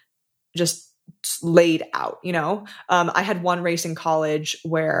being just laid out, I had one race in college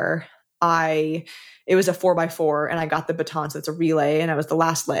where it was a 4x4 and I got the baton. So it's a relay and I was the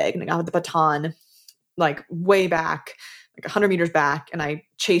last leg and I got the baton like way back, like 100 meters back. And I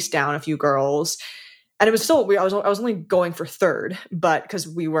chased down a few girls and it was still weird. I was only going for 3rd, but cause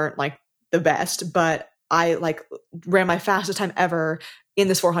we weren't like the best, but I like ran my fastest time ever in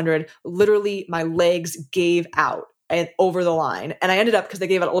this 400. Literally my legs gave out and over the line. And I ended up, because they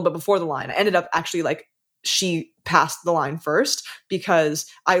gave out a little bit before the line, I ended up actually like she passed the line first because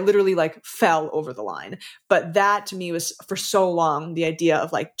I literally like fell over the line. But that to me was for so long the idea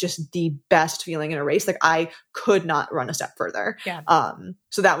of like just the best feeling in a race. Like I could not run a step further. Yeah.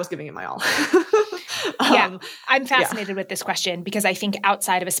 So that was giving it my all. Yeah. I'm fascinated with this question because I think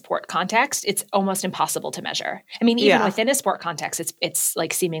outside of a sport context, it's almost impossible to measure. I mean, even within a sport context, it's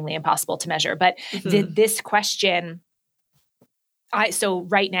like seemingly impossible to measure. But this question, so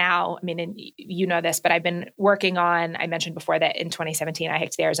right now, I mean, and you know this, but I've been working on, I mentioned before that in 2017, I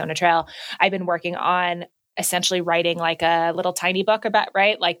hiked the Arizona Trail. I've been working on essentially writing like a little tiny book about,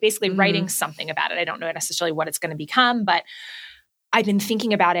 right? Like basically writing something about it. I don't know necessarily what it's going to become, but I've been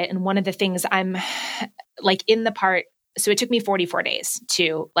thinking about it. And one of the things I'm like in the part, so it took me 44 days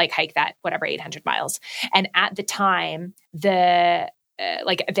to like hike that, whatever, 800 miles. And at the time,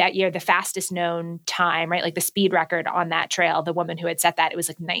 like that year, the fastest known time, right? Like the speed record on that trail, the woman who had set that, it was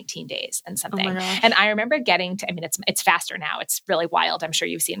like 19 days and something. Oh and I remember getting to, I mean, it's faster now. It's really wild. I'm sure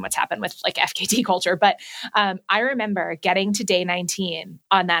you've seen what's happened with like FKT culture, but I remember getting to day 19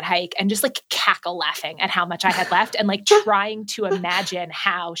 on that hike and just like cackle laughing at how much I had left and like trying to imagine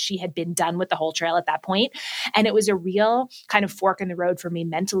how she had been done with the whole trail at that point. And it was a real kind of fork in the road for me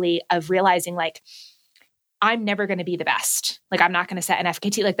mentally of realizing like, I'm never going to be the best. Like, I'm not going to set an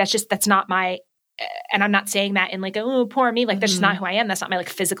FKT. Like, that's not my, and I'm not saying that in like, oh, poor me. Like, that's just not who I am. That's not my like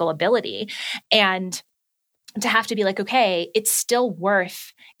physical ability. And to have to be like, okay, it's still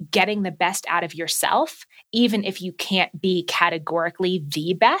worth getting the best out of yourself, even if you can't be categorically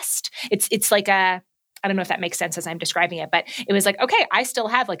the best. It's like I don't know if that makes sense as I'm describing it, but it was like, okay, I still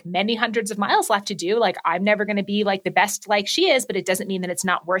have like many hundreds of miles left to do. Like I'm never going to be like the best like she is, but it doesn't mean that it's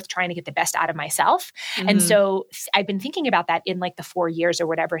not worth trying to get the best out of myself. Mm-hmm. And so I've been thinking about that in like the 4 years or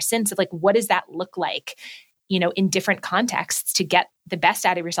whatever since, of like, what does that look like, you know, in different contexts to get the best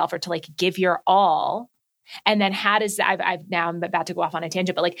out of yourself or to like give your all? And then how does that, now I'm about to go off on a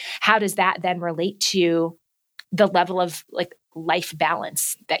tangent, but like, how does that then relate to the level of like life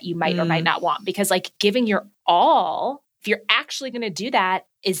balance that you might or might not want? Because like giving your all, if you're actually going to do that,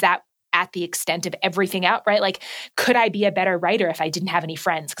 is that at the extent of everything out, right? Like, could I be a better writer if I didn't have any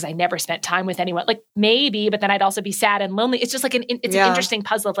friends because I never spent time with anyone? Like maybe, but then I'd also be sad and lonely. It's just like it's an interesting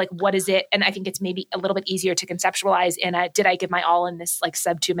puzzle of like, what is it? And I think it's maybe a little bit easier to conceptualize in a, did I give my all in this like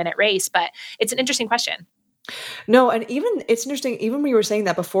sub 2 minute race? But it's an interesting question. No, and even it's interesting, even when you were saying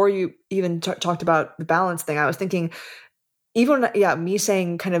that before you even talked about the balance thing, I was thinking, even, me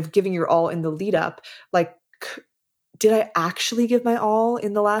saying kind of giving your all in the lead up, like, did I actually give my all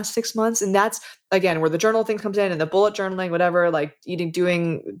in the last 6 months? And that's, again, where the journal thing comes in and the bullet journaling, whatever, like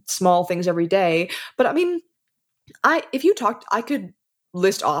doing small things every day. But I mean, if you talked, I could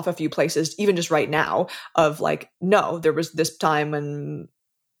list off a few places, even just right now, of like, no, there was this time when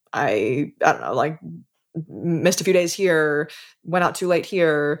I don't know, like, missed a few days here, went out too late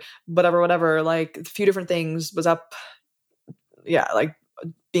here, whatever, like a few different things, was up, like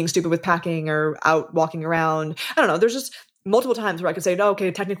being stupid with packing or out walking around. I don't know. There's just multiple times where I could say, no,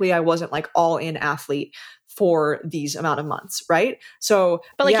 okay, technically I wasn't like all in athlete for these amount of months, right? So,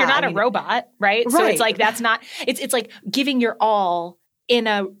 but like you're not a robot, right? So it's like, that's not, it's like giving your all in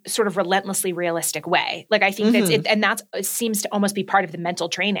a sort of relentlessly realistic way. Like I think that's it. And it seems to almost be part of the mental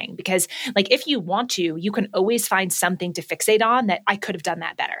training, because like, if you want to, you can always find something to fixate on that I could have done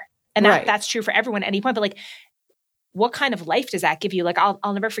that better. And that's true for everyone at any point. But like, what kind of life does that give you? Like,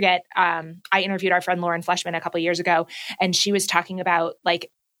 I'll never forget, I interviewed our friend Lauren Fleshman a couple of years ago, and she was talking about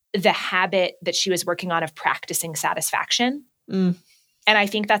like the habit that she was working on of practicing satisfaction. And I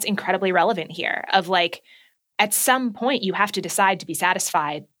think that's incredibly relevant here, of like, at some point you have to decide to be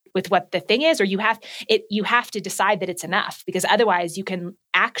satisfied with what the thing is, or you have to decide that it's enough, because otherwise you can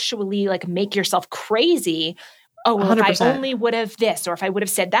actually like make yourself crazy. Oh, well, 100%. If I only would have this, or if I would have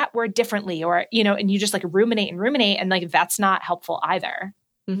said that word differently, or, you know, and you just like ruminate, and like, that's not helpful either.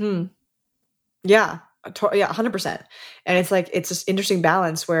 Yeah, 100%. And it's like, it's this interesting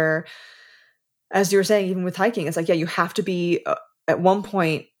balance where, as you were saying, even with hiking, it's like, you have to be, at one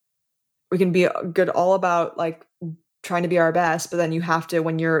point, we can be good all about like trying to be our best, but then you have to,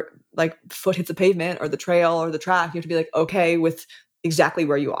 when your like foot hits the pavement or the trail or the track, you have to be like, okay with exactly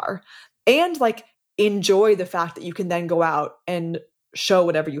where you are, and like enjoy the fact that you can then go out and show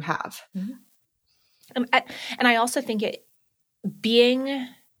whatever you have. And I also think being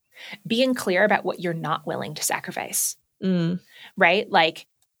clear about what you're not willing to sacrifice, right? Like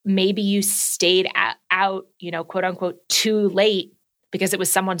maybe you stayed out, you know, quote unquote, too late because it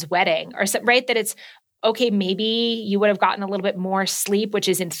was someone's wedding, or right? That it's okay.Maybe you would have gotten a little bit more sleep, which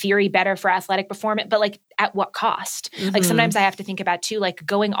is in theory better for athletic performance, but like at what cost? Like sometimes I have to think about too, like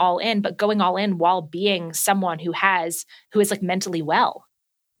going all in, but going all in while being someone who is like mentally well,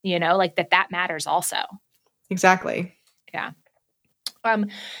 you know, like that matters also. Exactly. Yeah.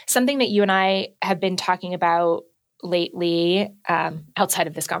 Something that you and I have been talking about lately, outside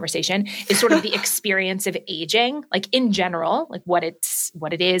of this conversation, is sort of the experience of aging, like in general, like what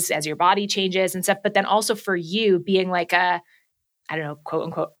it is as your body changes and stuff. But then also for you being like a, I don't know, quote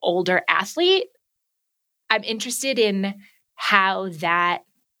unquote, older athlete, I'm interested in how that,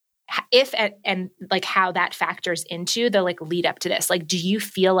 and like how that factors into the like lead up to this. Like, do you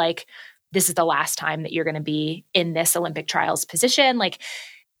feel like this is the last time that you're going to be in this Olympic trials position? Like,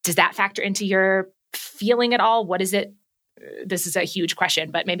 does that factor into your feeling at all? What is it? This is a huge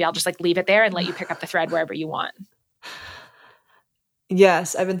question, but maybe I'll just like leave it there and let you pick up the thread wherever you want.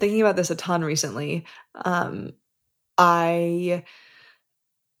 Yes, I've been thinking about this a ton recently. I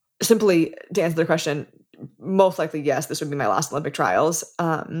simply, to answer the question, most likely, yes, this would be my last Olympic trials.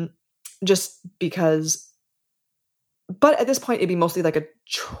 Just because, but at this point, it'd be mostly like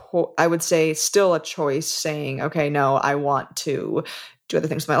I would say still a choice, saying, okay, no, I want to do other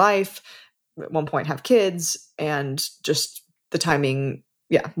things with my life. At one point have kids, and just the timing,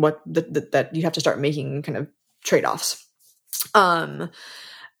 that you have to start making kind of trade-offs.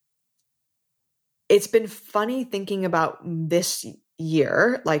 It's been funny thinking about this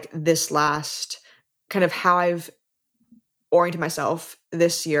year, like this last, kind of how I've oriented myself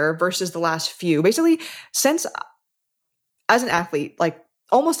this year versus the last few, basically since as an athlete, like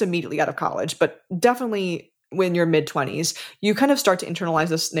almost immediately out of college, but definitely when you're mid-20s, you kind of start to internalize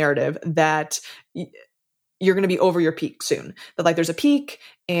this narrative that you're going to be over your peak soon. That like there's a peak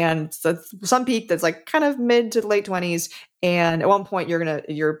and some peak that's like kind of mid to late 20s. And at one point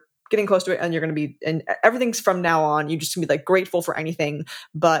you're getting close to it and you're going to be, and everything's from now on, you just gonna be like grateful for anything,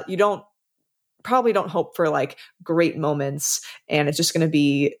 but you probably don't hope for like great moments. And it's just going to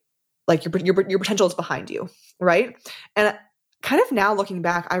be like your potential is behind you. Right. And kind of now looking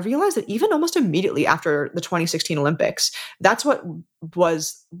back, I realized that even almost immediately after the 2016 Olympics, that's what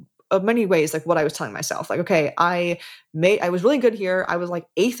was in many ways like what I was telling myself. Like, okay, I was really good here. I was like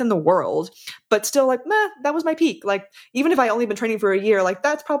 8th in the world, but still like, that was my peak. Like, even if I only been training for a year, like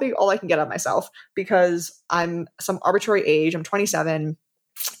that's probably all I can get out of myself because I'm some arbitrary age. I'm 27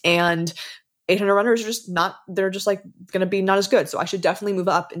 and 800 runners are just not, they're just like going to be not as good. So I should definitely move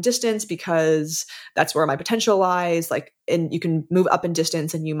up in distance because that's where my potential lies. Like, and you can move up in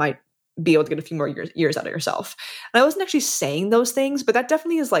distance and you might be able to get a few more years out of yourself. And I wasn't actually saying those things, but that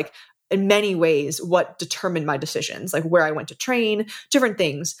definitely is like in many ways what determined my decisions, like where I went to train, different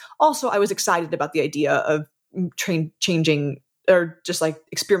things. Also, I was excited about the idea of changing or just like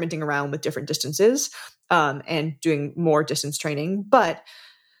experimenting around with different distances and doing more distance training. But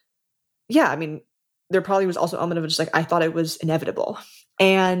yeah, I mean, there probably was also an element of just like, I thought it was inevitable.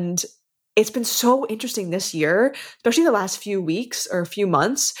 And it's been so interesting this year, especially the last few weeks or a few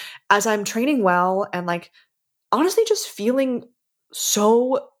months, as I'm training well and like honestly just feeling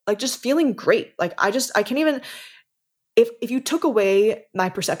so like just feeling great. Like I can't even, if you took away my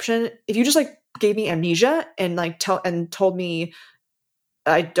perception, if you just like gave me amnesia and like told me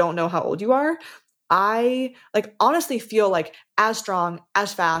I don't know how old you are, I like honestly feel like as strong,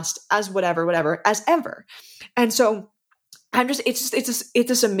 as fast, as whatever, as ever. And so I'm just, it's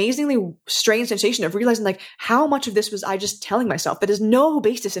this amazingly strange sensation of realizing like how much of this was I just telling myself that has no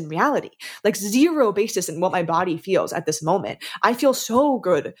basis in reality, like zero basis in what my body feels at this moment. I feel so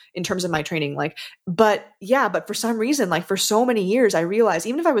good in terms of my training, like, but for some reason, like for so many years, I realized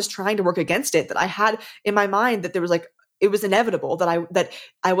even if I was trying to work against it, that I had in my mind that there was like, it was inevitable that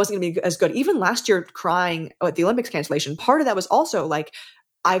I wasn't going to be as good. Even last year crying at the Olympics cancellation, part of that was also like,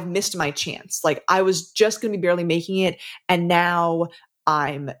 I've missed my chance. Like I was just going to be barely making it. And now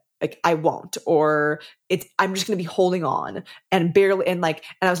I'm like, I won't, or I'm just going to be holding on and barely. And like,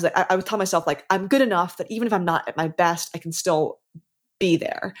 and I was like, I would tell myself like, I'm good enough that even if I'm not at my best, I can still be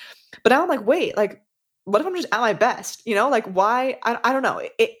there. But now I'm like, wait, like, what if I'm just at my best? You know, like why? I don't know.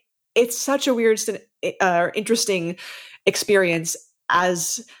 It's such a weird, interesting experience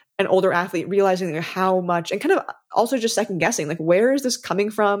as an older athlete, realizing how much, and kind of also just second guessing, like, where is this coming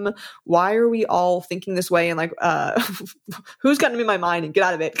from? Why are we all thinking this way? And like, who's gotten in my mind and get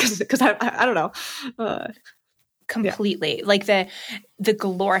out of it? Because I don't know. Completely. Yeah. Like the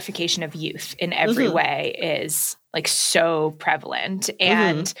glorification of youth in every way is like so prevalent.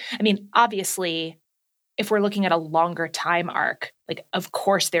 And I mean, obviously, if we're looking at a longer time arc, like, of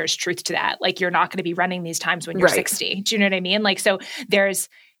course, there's truth to that. Like, you're not going to be running these times when you're 60. Do you know what I mean? Like, so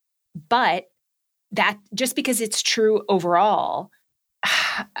but that just because it's true overall,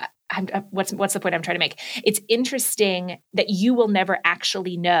 what's the point I'm trying to make? It's interesting that you will never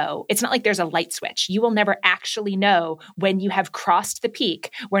actually know. It's not like there's a light switch. You will never actually know when you have crossed the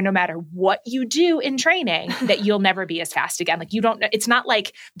peak, where no matter what you do in training, that you'll never be as fast again. Like, you don't know. It's not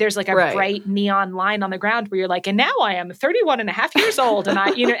like there's like a bright neon line on the ground where you're like, and now I am 31 and a half years old. And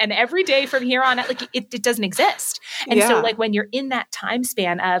and every day from here on, like it doesn't exist. And so like when you're in that time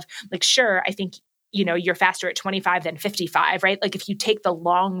span of like, sure, I think, you're faster at 25 than 55, right? Like if you take the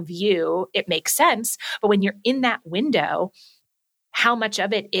long view, it makes sense. But when you're in that window, how much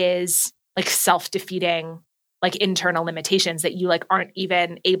of it is like self-defeating, like internal limitations that you like aren't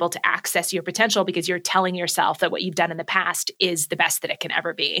even able to access your potential because you're telling yourself that what you've done in the past is the best that it can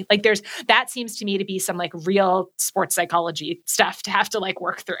ever be. Like that seems to me to be some like real sports psychology stuff to have to like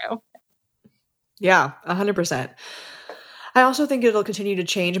work through. Yeah, 100%. I also think it'll continue to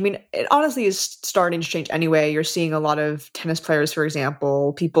change. I mean, it honestly is starting to change anyway. You're seeing a lot of tennis players, for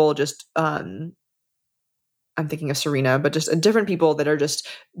example, people just, I'm thinking of Serena, but just different people that are just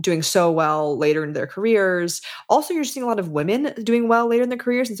doing so well later in their careers. Also, you're seeing a lot of women doing well later in their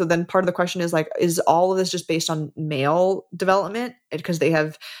careers. And so then part of the question is like, is all of this just based on male development? Because they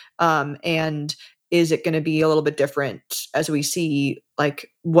have, and is it going to be a little bit different as we see like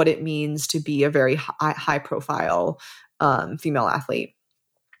what it means to be a very high profile female athlete.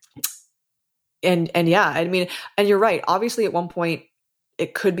 And yeah, I mean, and you're right. Obviously at one point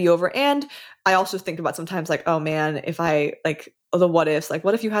it could be over. And I also think about sometimes like, oh man, if I like the what ifs, like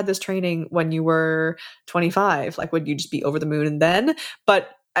what if you had this training when you were 25, like would you just be over the moon and then? But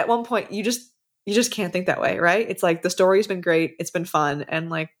at one point you just can't think that way. Right. It's like the story's been great. It's been fun.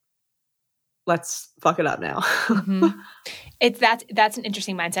 And like let's fuck it up now. Mm-hmm. That's an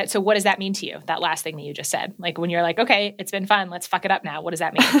interesting mindset. So what does that mean to you? That last thing that you just said, like when you're like, okay, it's been fun, let's fuck it up now. What does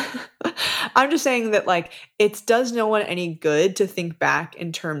that mean? I'm just saying that like, it does no one any good to think back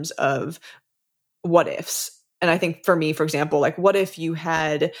in terms of what ifs. And I think for me, for example, like what if you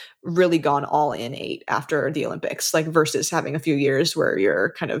had really gone all in 8 after the Olympics, like versus having a few years where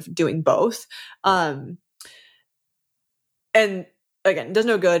you're kind of doing both. And again, it does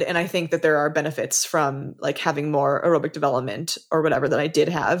no good. And I think that there are benefits from like having more aerobic development or whatever that I did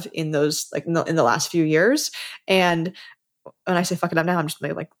have in those, like in the last few years. And when I say fuck it up now, I'm just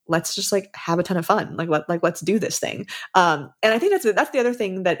like, let's just like have a ton of fun. Let's do this thing. And I think that's the other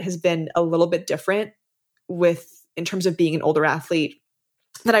thing that has been a little bit different in terms of being an older athlete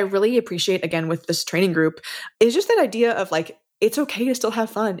that I really appreciate again with this training group is just that idea of like, it's okay to still have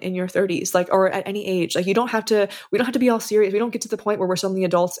fun in your 30s, like, or at any age. Like we don't have to be all serious. We don't get to the point where we're suddenly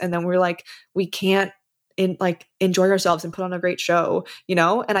adults and then we're like, we can't enjoy ourselves and put on a great show, you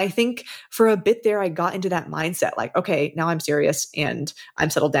know? And I think for a bit there, I got into that mindset, like, okay, now I'm serious and I'm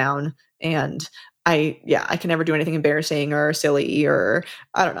settled down and I can never do anything embarrassing or silly or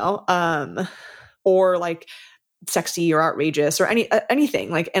I don't know, or like sexy or outrageous or anything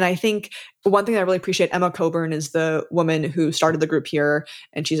like. And I think one thing I really appreciate, Emma Coburn is the woman who started the group here,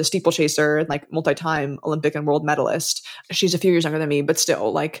 and she's a steeplechasers and like multi-time Olympic and world medalist. She's a few years younger than me, but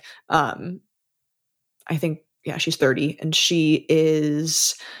still like, I think, she's 30 and she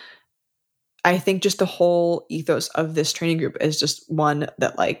is, I think just the whole ethos of this training group is just one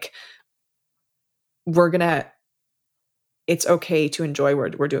that like, it's okay to enjoy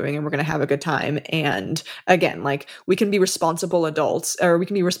what we're doing and we're going to have a good time. And again, like we can be responsible adults or we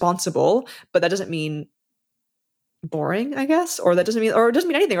can be responsible, but that doesn't mean boring, I guess, or it doesn't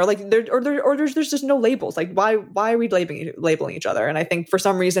mean anything, or like there's just no labels. Like why are we labeling each other? And I think for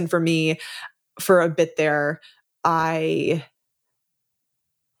some reason for me, for a bit there, I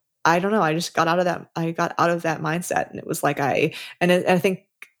don't know. I just got out of that. I got out of that mindset, and it was like I think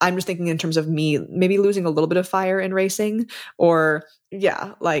I'm just thinking in terms of me maybe losing a little bit of fire in racing, or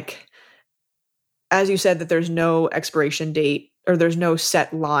like as you said, that there's no expiration date or there's no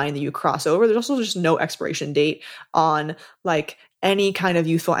set line that you cross over. There's also just no expiration date on like any kind of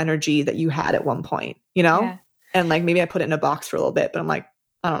youthful energy that you had at one point, you know? Yeah. And like maybe I put it in a box for a little bit, but I'm like,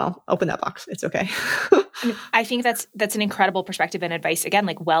 I don't know, open that box. It's okay. I think that's an incredible perspective and advice, again,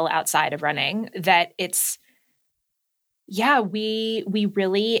 like well outside of running, that it's, we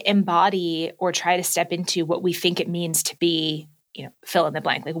really embody or try to step into what we think it means to be, you know, fill in the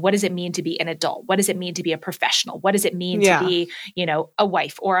blank. Like, what does it mean to be an adult? What does it mean to be a professional? What does it mean to be, you know, a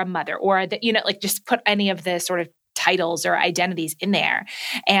wife or a mother or, like just put any of the sort of titles or identities in there.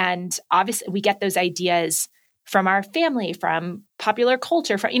 And obviously we get those ideas from our family, from popular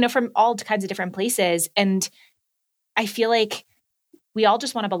culture, from all kinds of different places. And I feel like we all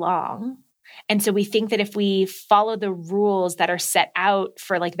just want to belong. And so we think that if we follow the rules that are set out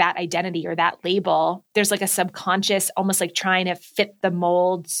for like that identity or that label, there's like a subconscious, almost like trying to fit the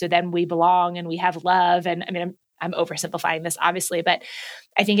mold. So then we belong and we have love. And I mean, I'm oversimplifying this obviously, but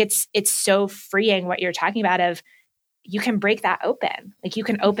I think it's so freeing what you're talking about of you can break that open. Like you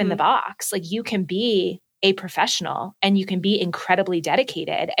can open the box, like you can be a professional and you can be incredibly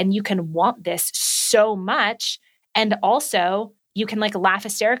dedicated and you can want this so much. And also you can like laugh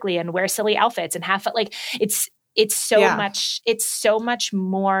hysterically and wear silly outfits and have like, it's so much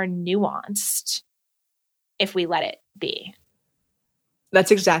more nuanced if we let it be.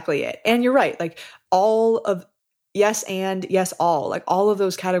 That's exactly it. And you're right. Like all of yes and yes all, like all of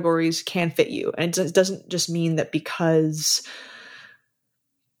those categories can fit you. And it doesn't just mean that because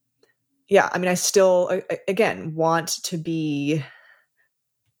I mean, I still, again, want to be,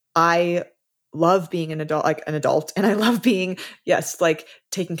 I love being an adult, and I love being, like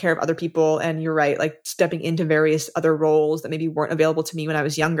taking care of other people. And you're right, like stepping into various other roles that maybe weren't available to me when I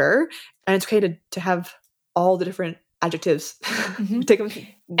was younger. And it's okay to have all the different adjectives, take them,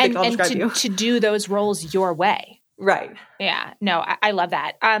 and describe you. To do those roles your way. Right. Yeah. No, I love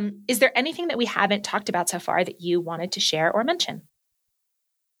that. Is there anything that we haven't talked about so far that you wanted to share or mention?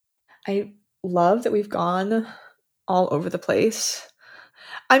 I love that we've gone all over the place.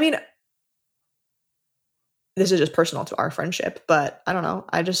 I mean, this is just personal to our friendship, but I don't know.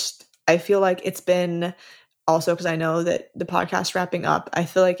 I feel like it's been also, because I know that the podcast wrapping up, I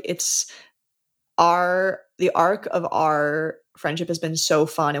feel like it's the arc of our friendship has been so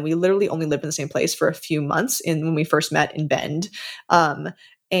fun. And we literally only lived in the same place for a few months when we first met in Bend.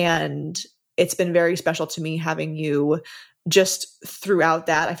 And it's been very special to me having you just throughout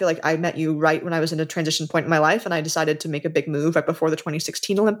that, I feel like I met you right when I was in a transition point in my life, and I decided to make a big move right before the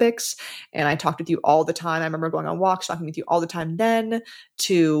 2016 Olympics. And I talked with you all the time. I remember going on walks, talking with you all the time then,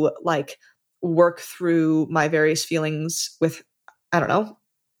 to like work through my various feelings with, I don't know,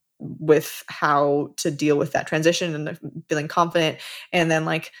 with how to deal with that transition and feeling confident. And then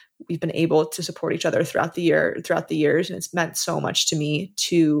like we've been able to support each other throughout the years. And it's meant so much to me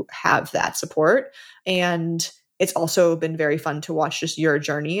to have that support. And it's also been very fun to watch just your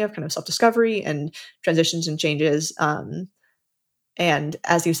journey of kind of self-discovery and transitions and changes. And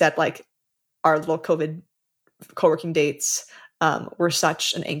as you said, like our little COVID co-working dates were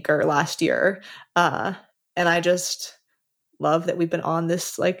such an anchor last year. And I just love that we've been on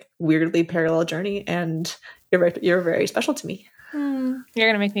this like weirdly parallel journey, and you're very special to me. You're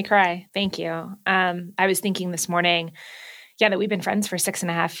going to make me cry. Thank you. I was thinking this morning, that we've been friends for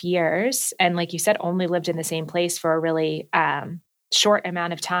 6.5 years. And like you said, only lived in the same place for a really short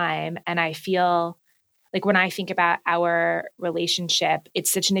amount of time. And I feel like when I think about our relationship,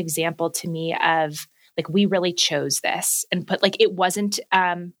 it's such an example to me of like, we really chose this and put like, it wasn't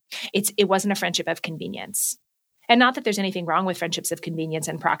a friendship of convenience. And not that there's anything wrong with friendships of convenience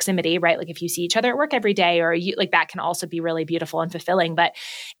and proximity, right? Like if you see each other at work every day, or you like that can also be really beautiful and fulfilling, but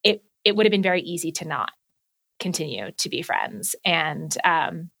it would have been very easy to not continue to be friends. And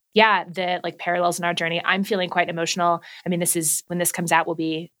the like parallels in our journey, I'm feeling quite emotional. I mean, when this comes out will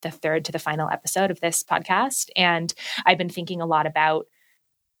be the third to the final episode of this podcast. And I've been thinking a lot about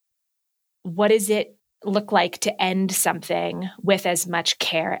what does it look like to end something with as much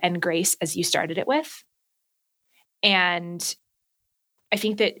care and grace as you started it with. And I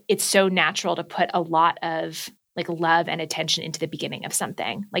think that it's so natural to put a lot of like love and attention into the beginning of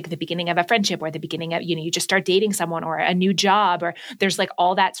something, like the beginning of a friendship or the beginning of, you just start dating someone or a new job, or there's like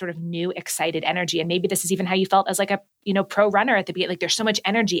all that sort of new excited energy. And maybe this is even how you felt as like a, pro runner at the beginning, like there's so much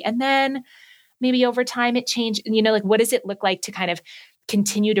energy. And then maybe over time it changed. And, like, what does it look like to kind of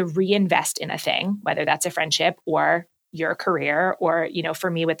continue to reinvest in a thing, whether that's a friendship or your career or, for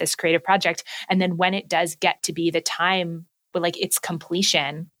me with this creative project. And then when it does get to be the time with like its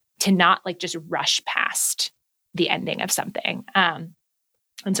completion, to not like just rush past the ending of something. And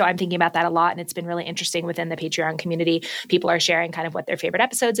so I'm thinking about that a lot. And it's been really interesting within the Patreon community. People are sharing kind of what their favorite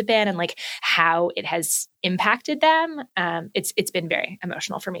episodes have been and like how it has impacted them. It's been very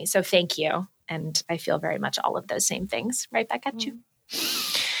emotional for me. So thank you. And I feel very much all of those same things right back at you.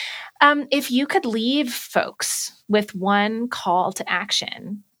 If you could leave folks with one call to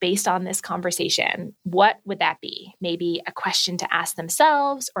action based on this conversation, what would that be? Maybe a question to ask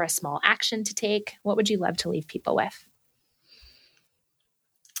themselves or a small action to take. What would you love to leave people with?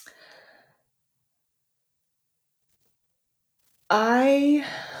 A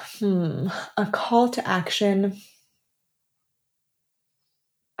call to action.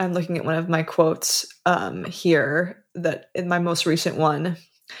 I'm looking at one of my quotes here that in my most recent one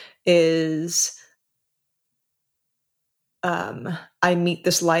is, I meet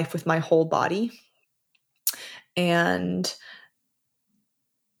this life with my whole body. And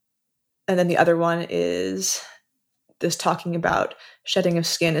then the other one is this talking about shedding of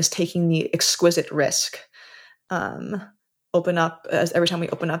skin is taking the exquisite risk. Open up as every time we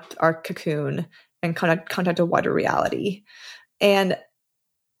open up our cocoon and contact a wider reality. And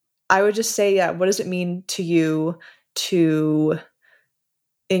I would just say, what does it mean to you to,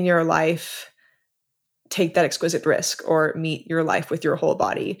 in your life, take that exquisite risk or meet your life with your whole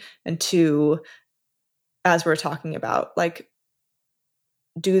body, and to, as we're talking about, like,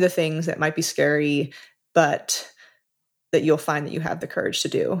 do the things that might be scary, but that you'll find that you have the courage to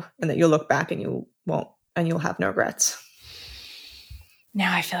do, and that you'll look back and you'll have no regrets.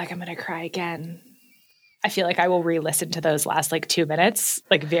 Now I feel like I'm going to cry again. I feel like I will re-listen to those last like 2 minutes,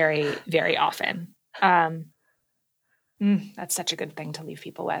 like very, very often. That's such a good thing to leave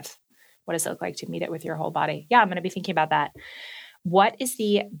people with. What does it look like to meet it with your whole body? Yeah, I'm going to be thinking about that. What is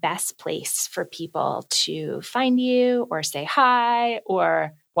the best place for people to find you or say hi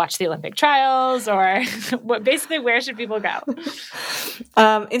or watch the Olympic trials, or basically where should people go?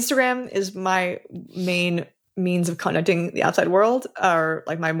 Instagram is my main means of connecting the outside world, or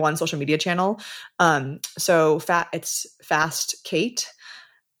like my one social media channel. So it's Fast Kate,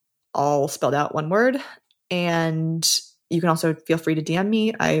 all spelled out one word. And you can also feel free to DM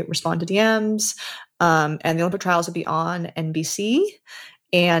me. I respond to DMs. And the Olympic trials will be on NBC.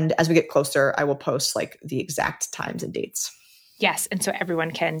 And as we get closer, I will post like the exact times and dates. Yes. And so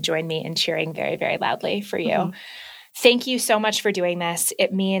everyone can join me in cheering very, very loudly for you. Mm-hmm. Thank you so much for doing this.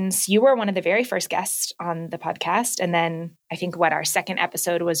 It means you were one of the very first guests on the podcast. And then I think our second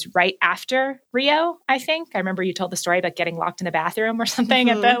episode was right after Rio, I think. I remember you told the story about getting locked in the bathroom or something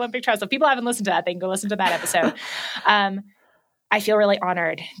at the Olympic trials. So if people haven't listened to that, they can go listen to that episode. I feel really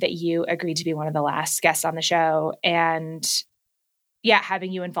honored that you agreed to be one of the last guests on the show. And yeah,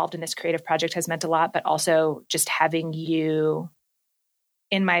 having you involved in this creative project has meant a lot, but also just having you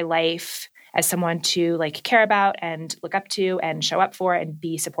in my life as someone to care about and look up to and show up for and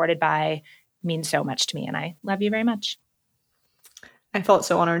be supported by means so much to me. And I love you very much. I felt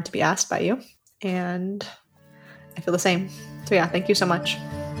so honored to be asked by you, and I feel the same. So yeah, thank you so much.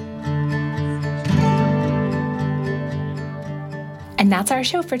 And that's our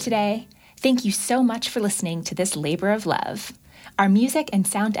show for today. Thank you so much for listening to this labor of love. Our music and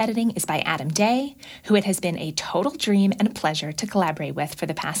sound editing is by Adam Day, who it has been a total dream and a pleasure to collaborate with for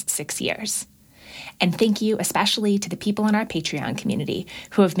the past 6 years. And thank you especially to the people in our Patreon community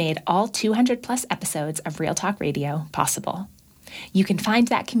who have made all 200 plus episodes of Real Talk Radio possible. You can find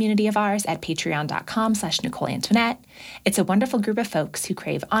that community of ours at patreon.com/Nicole Antoinette. It's a wonderful group of folks who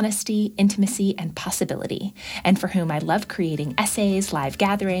crave honesty, intimacy, and possibility, and for whom I love creating essays, live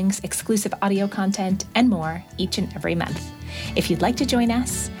gatherings, exclusive audio content, and more each and every month. If you'd like to join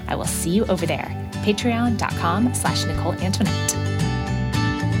us, I will see you over there. Patreon.com/Nicole Antoinette.